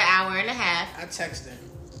for about an hour and a half. I text her.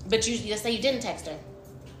 But let's say you didn't text her.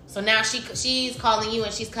 So now she's calling you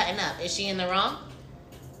and she's cutting up. Is she in the wrong?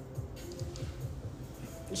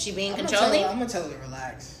 Is she being controlling? I'm gonna tell her to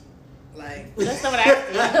relax. Like, that's not what I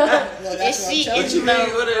asked you. Well, is she in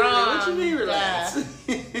What you mean relax?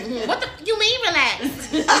 What you mean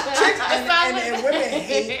relax? and women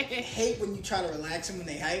hate when you try to relax them when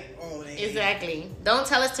they hype. Oh, they exactly. Don't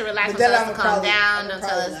tell us to relax. Don't tell us to calm down. Don't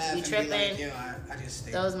tell us to be tripping. Like, yo, I just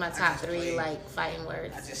stayed. Those are my top 3 like fighting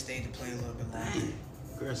words. I just stayed to play a little bit longer.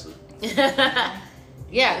 Aggressive.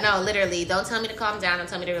 Yeah, no, literally. Don't tell me to calm down. Don't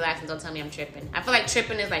tell me to relax, and don't tell me I'm tripping. I feel like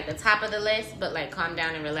tripping is like the top of the list, but like calm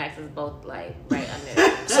down and relax is both like right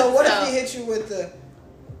under. So what if he hit you with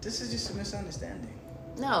this is just a misunderstanding?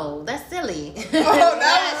 No, that's silly. Oh,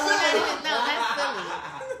 that's silly.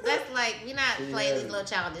 That's like, we're not playing these little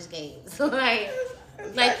childish games.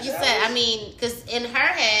 like you said, I mean, because in her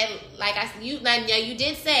head, like you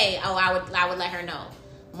did say, oh, I would let her know.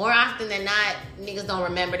 More often than not, niggas don't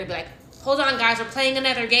remember to be like, hold on, guys, we're playing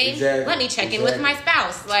another game. Exactly. Let me check in with my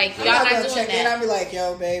spouse. Like, y'all not doing check that. in. I'll be like,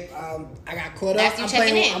 yo, babe, I got caught That's up. you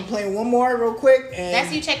checking in. I'm playing one more real quick. And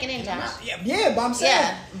That's you checking in, Josh. Yeah, but I'm saying.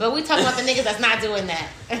 Yeah, but we talking about the niggas that's not doing that.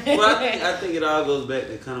 Well, I think it all goes back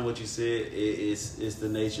to kind of what you said. It's the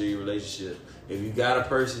nature of your relationship. If you got a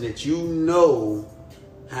person that you know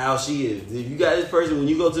how she is, if you got this person when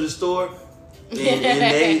you go to the store and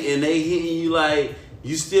they hitting you like,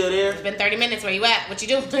 you still there? It's been 30 minutes. Where you at? What you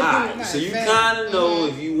doing? Right, so you kind of know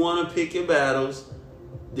if you want to pick your battles.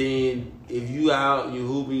 Then if you out, you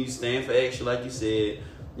hooping, you staying for extra, like you said,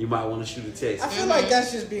 you might want to shoot a text. I feel like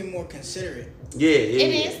that's just being more considerate. Yeah,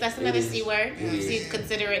 it is. That's another C word. See,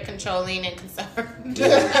 considerate, controlling, and concerned.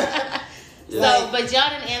 So, but y'all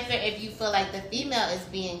didn't answer if you feel like the female is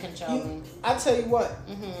being controlling. I'll tell you what.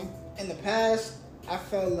 In the past, I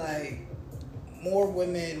felt like more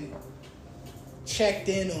women checked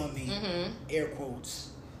in on me, air quotes,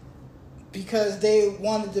 because they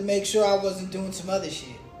wanted to make sure I wasn't doing some other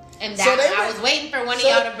shit. And I was waiting for one of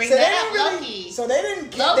y'all to bring that up, Loki. So they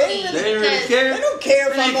didn't care. They don't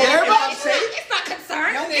care if I'm safe. It's not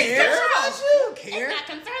concern. It's control. It's not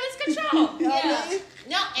concern. It's control. You know what I mean?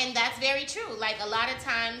 No, and that's very true. Like a lot of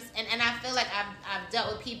times, and I feel like I've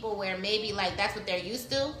dealt with people where maybe like that's what they're used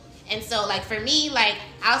to. And so, like, for me, like,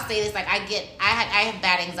 I'll say this, like, I have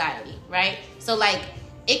bad anxiety, right? So, like,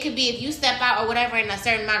 it could be if you step out or whatever and a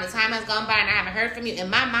certain amount of time has gone by and I haven't heard from you, in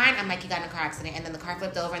my mind, I'm like, you got in a car accident, and then the car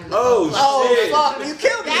flipped over and the fuck, you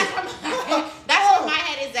killed me. That's where my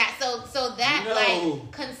head is at. So that,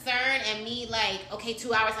 like, concern and me, like, okay,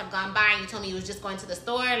 2 hours have gone by and you told me you was just going to the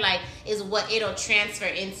store, like, is what it'll transfer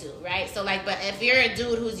into, right? So, like, but if you're a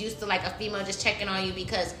dude who's used to, like, a female just checking on you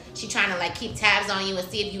because she trying to, like, keep tabs on you and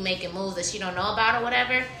see if you making moves that she don't know about or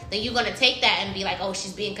whatever, then you're going to take that and be like, oh,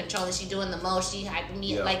 she's being controlling, she's doing the most, she hyping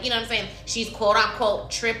me, like, you know what I'm saying? She's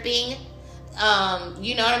quote-unquote tripping,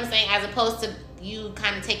 you know what I'm saying? As opposed to you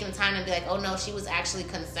kind of taking the time to be like, oh no, she was actually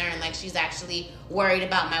concerned, like she's actually worried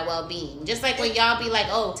about my well-being. Just like when y'all be like,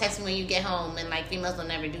 oh, text me when you get home, and like females will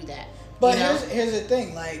never do that. But you know? here's the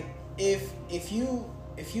thing, like if you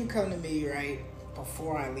come to me right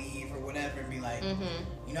before I leave or whatever and be like,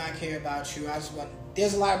 you know, I care about you, I just want.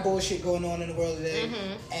 There's a lot of bullshit going on in the world today,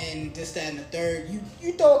 and this, that, and the third.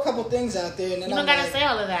 You throw a couple things out there, and then you don't gotta say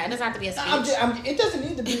all of that. It doesn't have to be a speech. It doesn't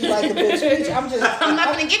need to be like a big speech. I'm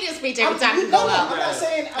not gonna give you a speech every time you go out. I'm not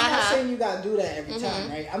saying you gotta do that every time,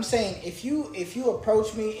 right? I'm saying if you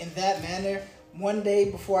approach me in that manner one day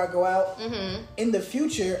before I go out, in the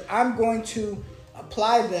future, I'm going to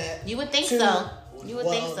apply that. You would think so. You would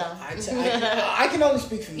think so. I can only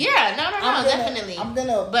speak for me. Yeah, no, definitely. I'm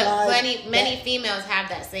gonna. But many females have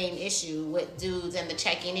that same issue with dudes and the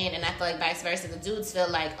checking in, and I feel like vice versa. The dudes feel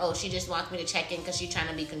like, oh, she just wants me to check in because she's trying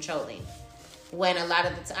to be controlling. When a lot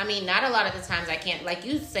of the not a lot of the times I can't. Like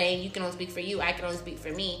you saying, you can only speak for you. I can only speak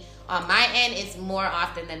for me. On my end, it's more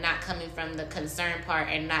often than not coming from the concern part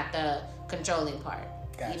and not the controlling part.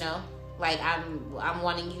 Gotcha. You know. Like, I'm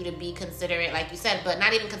wanting you to be considerate, like you said, but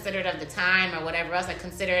not even considerate of the time or whatever else. Like,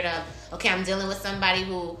 considerate of, okay, I'm dealing with somebody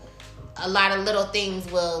who a lot of little things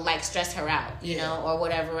will, like, stress her out, you know, or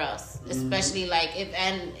whatever else. Especially, like,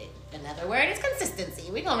 another word is consistency.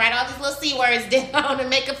 We're going to write all these little C words down and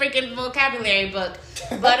make a freaking vocabulary book.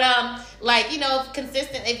 But, like, you know,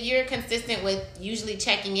 if you're consistent with usually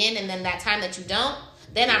checking in and then that time that you don't,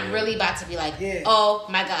 then I'm really about to be like, oh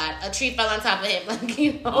my God, a tree fell on top of him. Like,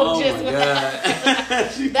 you know, just with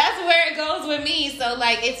that's where it goes with me. So,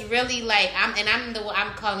 like, it's really like, I'm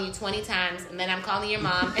calling you 20 times, and then I'm calling your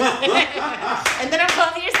mom, and then I'm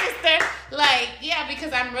calling your sister. Like, yeah,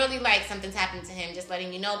 because I'm really like, something's happened to him. Just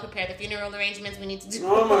letting you know, prepare the funeral arrangements we need to do.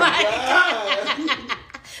 Oh my God.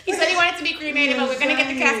 He said he wanted to be cremated, but we're going to get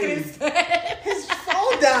the casket instead. His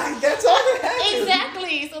phone died. That's all that happened.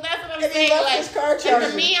 Exactly. So that's what I'm And saying. he left Like, his car charger.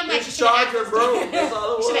 and for me, I'm like, His charger broke. That's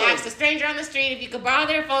all it was. should have asked a stranger on the street if you could borrow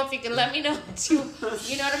their phone so you could let me know that you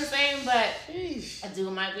know what I'm saying? But Sheesh. a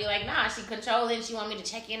dude might be like, nah, she controlling. She want me to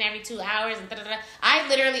check in every 2 hours and da-da-da. I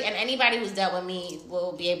literally, and anybody who's dealt with me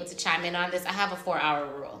will be able to chime in on this. I have a 4-hour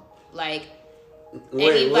rule. Like,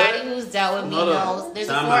 anybody who's dealt with me knows there's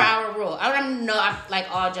a 4-hour rule. I'm like,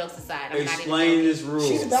 all jokes aside. I'm Explain not even this rule.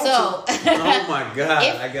 She's about so, oh my God,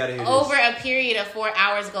 if I gotta hear over this. a period of 4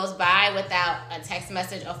 hours goes by without a text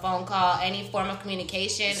message, a phone call, any form of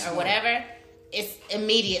communication or whatever, it's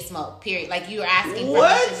immediate smoke, period. Like, you're asking for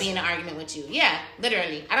me to be in an argument with you. Yeah,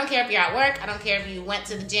 literally. I don't care if you're at work. I don't care if you went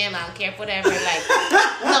to the gym. I don't care if whatever. Like,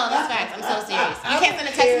 no, that's facts. I'm so serious. You can't send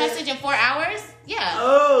a text message in 4 hours? Yeah.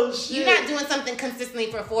 Oh, shit. You're not doing something consistently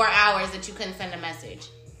for 4 hours that you couldn't send a message.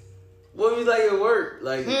 What was like at work?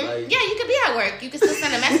 Like, Yeah, you could be at work. You could still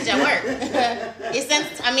send a message at work.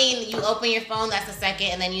 You open your phone, that's a second,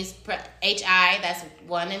 and then you HI, that's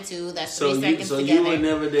 1 and 2, that's 3 seconds together. You would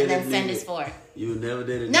never date and then a send nigga. is 4. You would never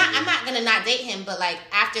date a No, nigga. I'm not gonna not date him, but like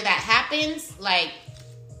after that happens, like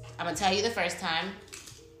I'm gonna tell you the first time.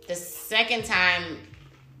 The second time,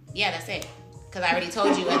 yeah, that's it. Cause I already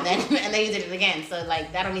told you, and then you did it again. So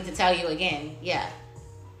like, I don't need to tell you again. Yeah.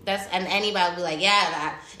 And anybody would be like,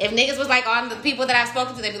 yeah, if niggas was like on the people that I've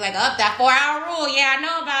spoken to, they'd be like, that 4-hour rule, yeah, I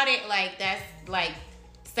know about it. Like, that's like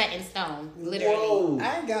set in stone, literally. Whoa.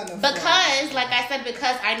 I ain't got no Because, like I said,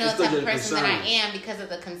 because I know It's the type still of the person that I concern. am because of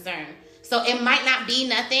the concern. So it might not be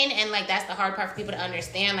nothing, and like that's the hard part for people to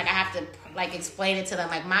understand. Like I have to like explain it to them.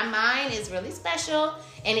 Like my mind is really special,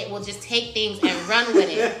 and it will just take things and run with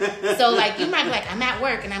it. So like you might be like, I'm at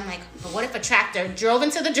work, and I'm like, but what if a tractor drove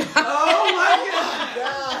into the job? Oh my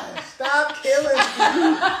God, stop killing me.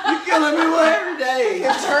 You're killing me every day.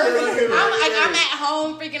 It's hurting me. I'm at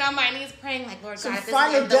home freaking on my knees praying like, Lord Some God, if this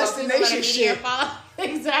Final is the most people Destination let a meteor shit. fall.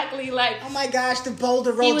 Exactly, like Oh my gosh, the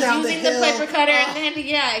boulder he rolled was down the using the hill. paper cutter, and then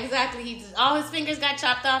exactly. All his fingers got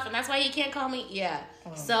chopped off, and that's why he can't call me. Yeah.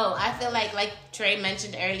 So I feel like Trey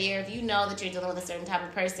mentioned earlier, if you know that you're dealing with a certain type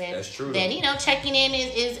of person, That's true, then though. checking in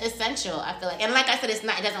is essential. I feel like, and like I said, it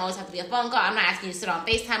doesn't always have to be a phone call. I'm not asking you to sit on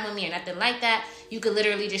FaceTime with me or nothing like that. You could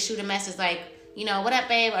literally just shoot a message like, what up,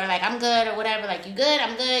 babe? Or like, I'm good or whatever. Like, you good?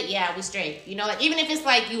 I'm good. Yeah, we straight. Like, even if it's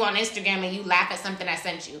like you on Instagram and you laugh at something I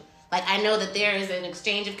sent you. Like, I know that there is an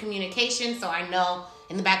exchange of communication, so I know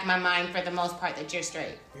in the back of my mind, for the most part, that you're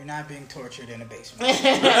straight. You're not being tortured in a basement.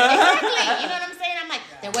 Exactly. You know what I'm saying? I'm like,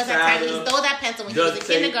 there was that time he stole that pencil when he was in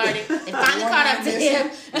kindergarten. They finally caught up to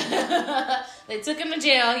him. They took him to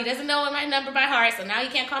jail. He doesn't know my number by heart, so now he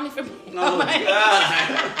can't call me for... Oh my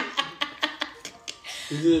God.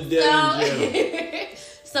 He's a dead in jail.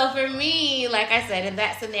 So for me, like I said, in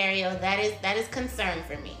that scenario, that is concern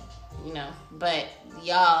for me. But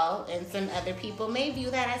y'all and some other people may view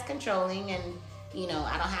that as controlling, and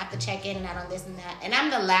I don't have to check in and I don't this and that. And I'm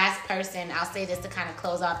the last person, I'll say this to kind of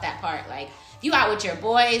close off that part, like if you out with your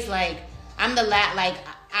boys, like I'm the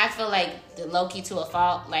I feel like the low-key to a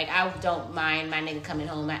fault. Like I don't mind my nigga coming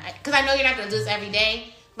home, because I know you're not gonna do this every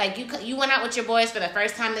day. Like you went out with your boys for the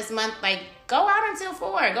first time this month, like go out until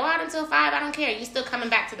 4, go out until 5, I don't care. You still coming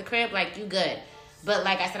back to the crib, like you good. But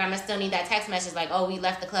like I said, I'm gonna still need that text message like, oh, we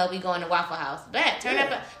left the club, we going to Waffle House. Bet, turn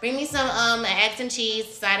up, bring me some eggs and cheese,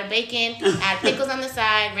 side of bacon, add pickles on the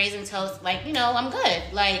side, raisin toast. Like, I'm good.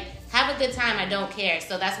 Like, have a good time. I don't care.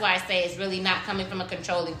 So that's why I say it's really not coming from a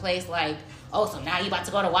controlling place. Like, oh, so now you about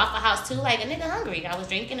to go to Waffle House too? Like, a nigga hungry. I was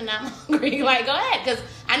drinking and I'm hungry. Like, go ahead, because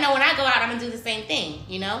I know when I go out, I'm gonna do the same thing.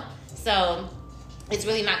 So it's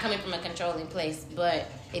really not coming from a controlling place. But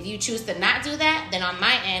if you choose to not do that, then on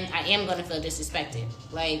my end, I am going to feel disrespected.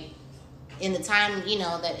 Like, in the time,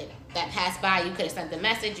 that passed by, you could have sent the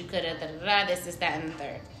message, you could have this, that, and the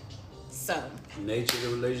third. So. Nature of the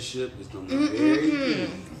relationship is going to be very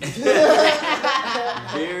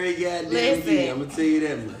Very goddamn Listen. big. I'm gonna tell you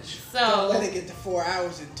that much. Don't So let it get to 4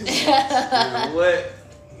 hours and 2 minutes. You know what?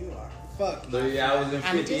 You are fucked. 3 hours and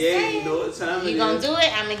I'm just 58. saying, You know what time it you gonna is? do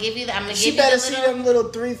it? I'm gonna give you the. I'm gonna She give you better the see little. them little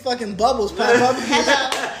 3 fucking bubbles pop up.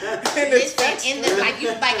 Hello. In the Listen, text. in the like you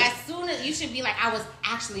like as soon as you should be like I was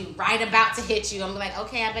actually right about to hit you. I'm like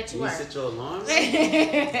okay, I bet you You were. set your alarm?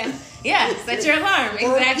 Yeah, set your alarm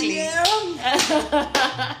 4 exactly.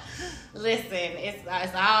 p.m. Listen,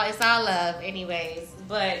 it's all love, anyways.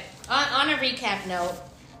 But on a recap note,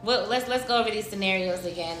 let's go over these scenarios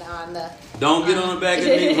again. On the Don't get on the back of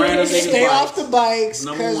me, random niggas. Stay off the bikes.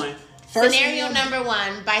 Number 'cause one. first scenario thing- number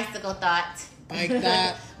 1: bicycle thought. Bike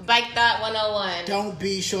that. Bike thought 101. Don't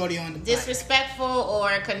be shorty on the bike. Disrespectful or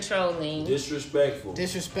controlling? Disrespectful.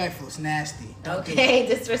 Disrespectful. It's nasty. Don't do Okay,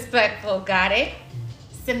 disrespectful. Got it.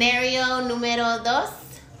 Scenario numero 2.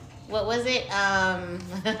 What was it?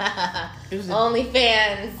 It was a-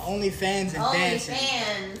 OnlyFans. it. OnlyFans and dancing.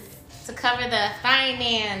 OnlyFans to cover the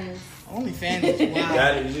finance. OnlyFans is You wild.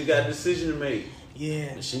 got it. You got a decision to make.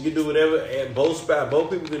 Yeah. She can do whatever. And both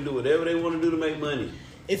people can do whatever they want to do to make money.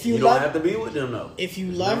 If You you don't love, have to be with them though. if you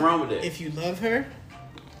There's love, nothing wrong with that. if you love her,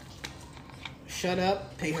 shut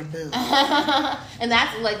up, pay her bills. And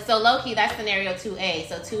that's like so low key. That's scenario 2A.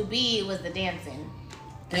 So 2B was the dancing.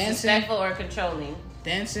 Dancing, Disrespectful or controlling.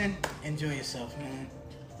 dancing, enjoy yourself, man.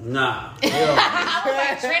 Nah. I was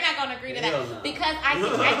like, Trey not gonna agree to Hell that no. because I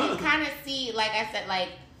can kind of see, like I said, like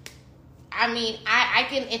I mean, I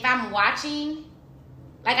can if I'm watching,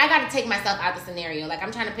 like I got to take myself out of the scenario. Like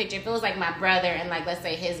I'm trying to picture if it was like my brother and like let's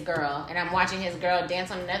say his girl, and I'm watching his girl dance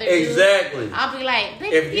on another dude. Exactly. I'll be like,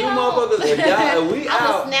 bitch, If you motherfuckers, if we I'm out,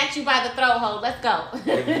 gonna snatch you by the throat hole. Let's go.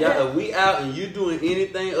 if we out and you doing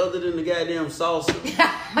anything other than the goddamn salsa,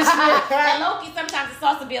 And Loki, sometimes the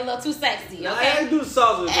sauce will be a little too sexy. I Okay. ain't do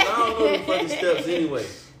salsa because I don't know the fucking steps anyway.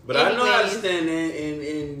 But I know how to Anyways. stand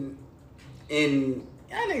there and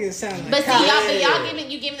Y'all niggas sound like But see, cops.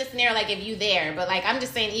 y'all giving the scenario like if you there, but like I'm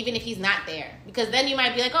just saying, even if he's not there, because then you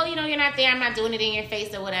might be like, oh, you know, you're not there. I'm not doing it in your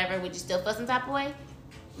face or whatever. Would you still feel some type of way?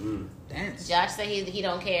 Dance. Josh said he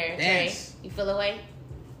don't care. Dance. Trey, you feel away?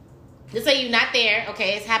 Just say you're not there.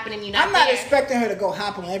 Okay, it's happening. You're not I'm not there. expecting her to go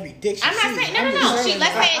hop on every dick she I'm not sees. saying no. I'm just She, saying,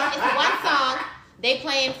 let's say it's one song. They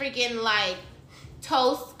playing freaking like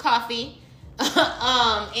toast coffee.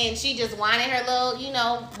 And she just winding her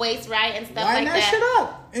little, waist right and stuff wind like that that. shit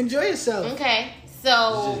up. Enjoy yourself. Okay, you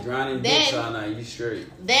so just grinding dicks all then, night. You straight.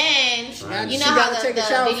 then Right. you She know how gotta the take a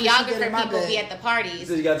shower before she get in videographer my people bed. be at the You parties.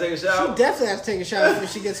 said you gotta take a She shower. definitely has to take a shower before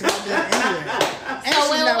she gets in my bed anyway. And So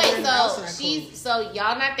she's not wait, wearing outside so clothes. so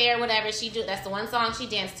y'all not there, whatever she do. That's the one song she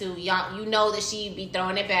danced to. Y'all, you know that she be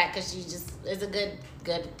throwing it back because she just is a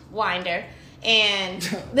good winder. And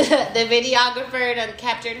the videographer done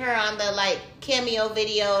captured her on the like cameo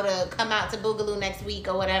video to come out to Boogaloo next week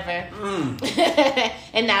or whatever.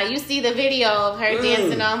 And now you see the video of her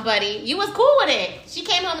dancing on Buddy. You was cool with it. She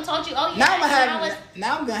came home and told you, oh yeah, Now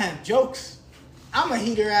I I'm gonna have jokes. I'm gonna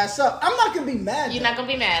heat her ass up. I'm not gonna be mad. You're though. not gonna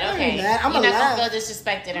be mad, I'm okay? not mad. I'm You're gonna not laugh. gonna feel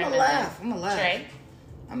disrespected or I'm nothing. gonna laugh. Trey?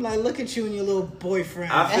 I'm like, look at you and your little boyfriend.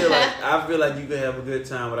 I feel like you could have a good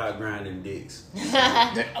time without grinding dicks.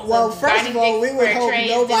 Well, first grinding of all, dicks we would for hope Trey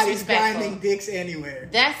is nobody's disrespectful. grinding dicks anywhere.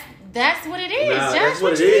 That's what it is. Nah, Josh, that's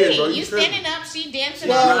what what it you is, mean? bro. You You tripping. standing up, she dancing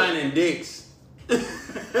She's on. grinding dicks.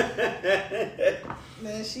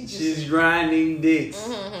 Man, she just. She's grinding dicks.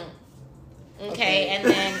 Okay, and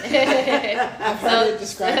then I've heard it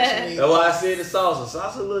described to me. That's why I said the salsa.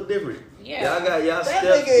 Salsa a little different. Yeah. Y'all got y'all That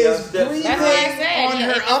steps. nigga Y'all is steps. breathing That's what I said. on Yeah,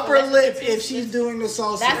 her it's- upper it's- lip it's- if she's doing the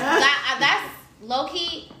salsa. that's low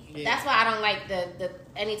key. Yeah. That's why I don't like the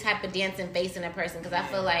any type of dancing facing a person because I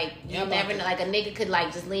feel like you Yeah, never but- know. Like a nigga could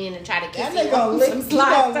like just lean in and try to kiss That you. nigga gonna lick- some he sly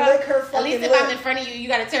gonna stuff. lick her At fucking least if lip. I'm in front of you, you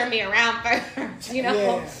got to turn me around first. You know,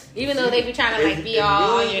 Yeah. even though they be trying to like be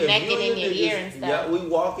all on your neck and in your ear and stuff. Yeah, we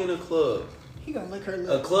walk in a club. He gonna lick her A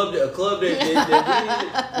lip. club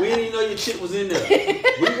that we didn't even know your chick was in there.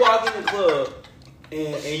 We walk in the club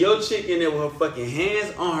and your chick in there with her fucking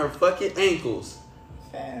hands on her fucking ankles,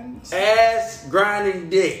 Fam, ass grinding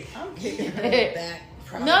dick. I'm kicking her in the back.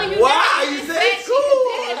 No, you Why? never You even said it's she cool.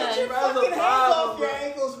 could That's dance. your That's a Fucking hands problem, off your bro.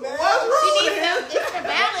 ankles, man. What's wrong She with needs him? it's for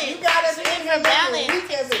balance. You gotta She think needs of for it balance.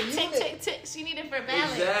 weak as a Tick, unit. tick, tick. She needed for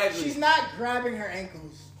balance. Exactly. She's not grabbing her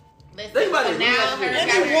ankles. Listen, Think about so it. now her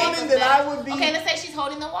Any got her woman ankles that back. I would be- Okay, let's say she's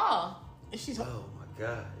holding the wall. She's Oh my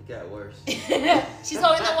god, it got worse. She's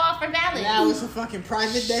holding the wall for balance. now it's a fucking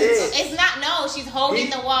private Shit. dance. It's not. No, she's holding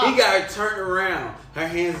the wall. He got her turned around. Her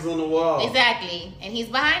hands is on the wall. Exactly, and he's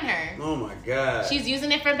behind her. Oh my god. She's using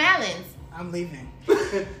it for balance. I'm leaving.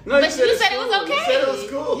 No, But you said it was okay. You said it was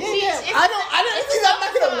cool. Yeah. I didn't think I'm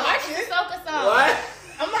not gonna watch it. Soca song. What?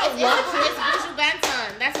 I'm not watching It's Buju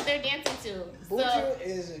Banton. That's what they're dancing to. Buju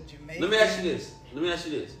is a Jamaican. Let me ask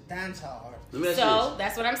you this. Dance hall. Let me ask you So this.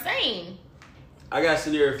 that's what I'm saying. I got a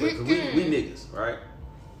scenario for you. We niggas, right?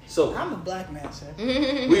 So I'm a black man, sir.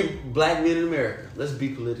 we black men in America. Let's be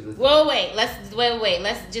politically. Wait. Let's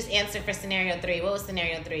just answer for scenario 3. What was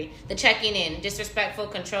scenario 3? The checking in, disrespectful,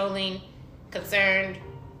 controlling, concerned,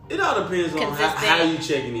 It all depends on how you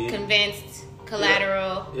checking in. convinced,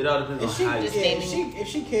 collateral. It all depends on how you. If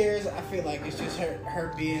she cares, I feel like it's just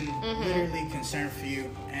her being literally concerned for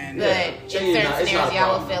you. And But in certain scenarios,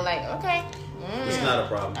 y'all will feel like, okay. It's not a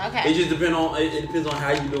problem. Okay. It just depends on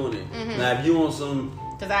how you doing it. Now, if you want some.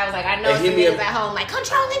 Because I was like, I know some niggas at home like,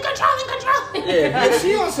 controlling. Yeah, if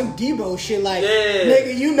she on some Debo shit like,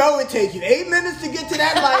 nigga, you know it take you 8 minutes to get to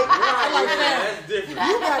that light. That's different.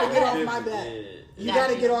 You gotta get off my back. Yeah. You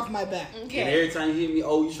gotta get off my back. Okay. And every time you hit me,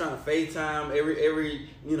 you trying to FaceTime every hour.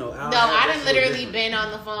 No, I done literally been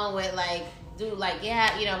on the phone with like, dude, like,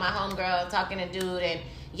 yeah, my homegirl talking to dude and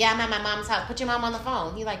yeah, I'm at my mom's house. Put your mom on the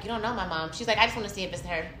phone. He like, you don't know my mom. She's like, I just want to see if it's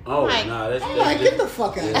her. Oh, I'm that's get the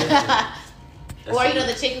fuck out of here. Or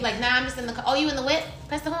the chick is like, nah, I'm just in the car. Oh, you in the whip?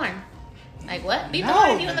 Press the horn. Like what? Beep the No,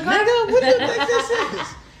 horn. You in the car? nigga, what do you think this is?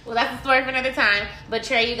 Well, that's a story for another time. But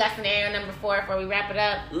Trey, you got scenario number 4 before we wrap it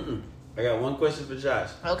up. I got one question for Josh.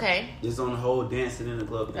 Okay. This on the whole dancing in the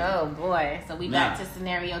club thing. Oh boy. So we back to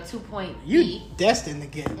scenario 2.B. You destined to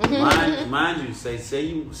get. Mind you, say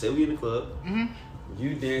we in the club.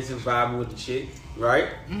 You dancing, vibing with the chick, right?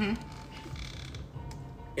 And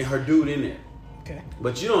her dude in there. Okay.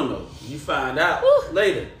 But you don't know. You find out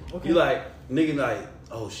later. Okay. You like, nigga like,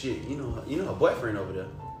 oh shit, you know her boyfriend over there.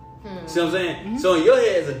 See what I'm saying? So in your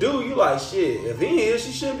head as a dude, you like, shit, if he ain't here,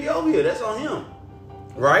 she shouldn't be over here. That's on him.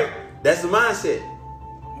 Right? That's the mindset.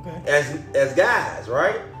 Okay. As guys,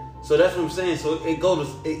 right? So that's what I'm saying. So it goes,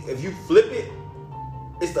 if you flip it,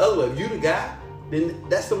 it's the other way. If you the guy, then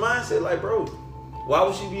that's the mindset. Like, bro, why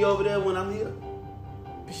would she be over there when I'm here?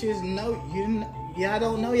 She doesn't know you. Y'all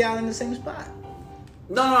don't know y'all in the same spot.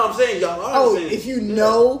 No, I'm saying y'all are. Oh, if you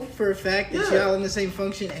know for a fact that y'all in the same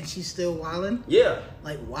function and she's still wilding? Yeah.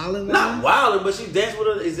 Like wilding? Not wilding, but she danced with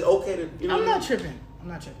her. Is it okay to, I'm not tripping.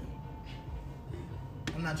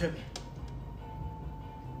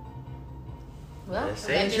 Well,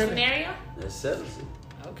 that's your scenario? That settles it.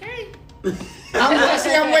 Okay.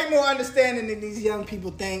 I'm way more understanding than these young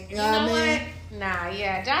people think. You know what I mean? Nah,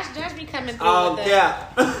 yeah. Josh be coming through with yeah.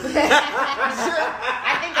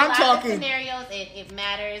 I think a lot of scenarios, it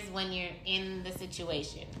matters when you're in the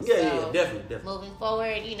situation. Yeah, definitely. Moving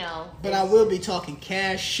forward, But I will be talking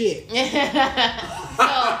cash shit. So,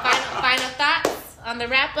 final thoughts on the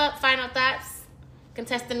wrap up. Final thoughts.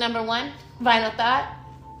 Contestant number 1. Final thought.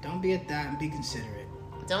 Don't be a thought and be considerate.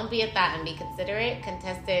 Don't be a thought and be considerate.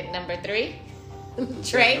 Contestant number 3.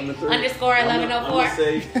 Trey _1104. I'm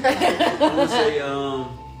gonna say,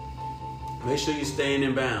 make sure you're staying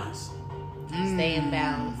in bounds. Stay in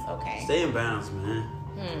bounds. Okay. Stay in bounds, man.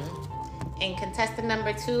 And contestant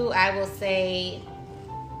number 2, I will say,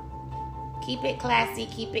 keep it classy,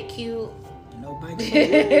 keep it cute. No bikes.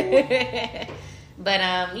 But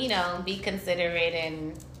be considerate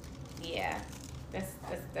and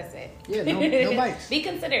that's it. Yeah, no bikes. Be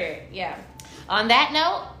considerate. Yeah. On that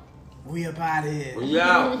note, we up out of here. We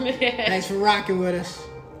out. Thanks for rocking with us.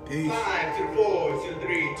 Peace. 5 to 4 to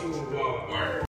 3 to 1.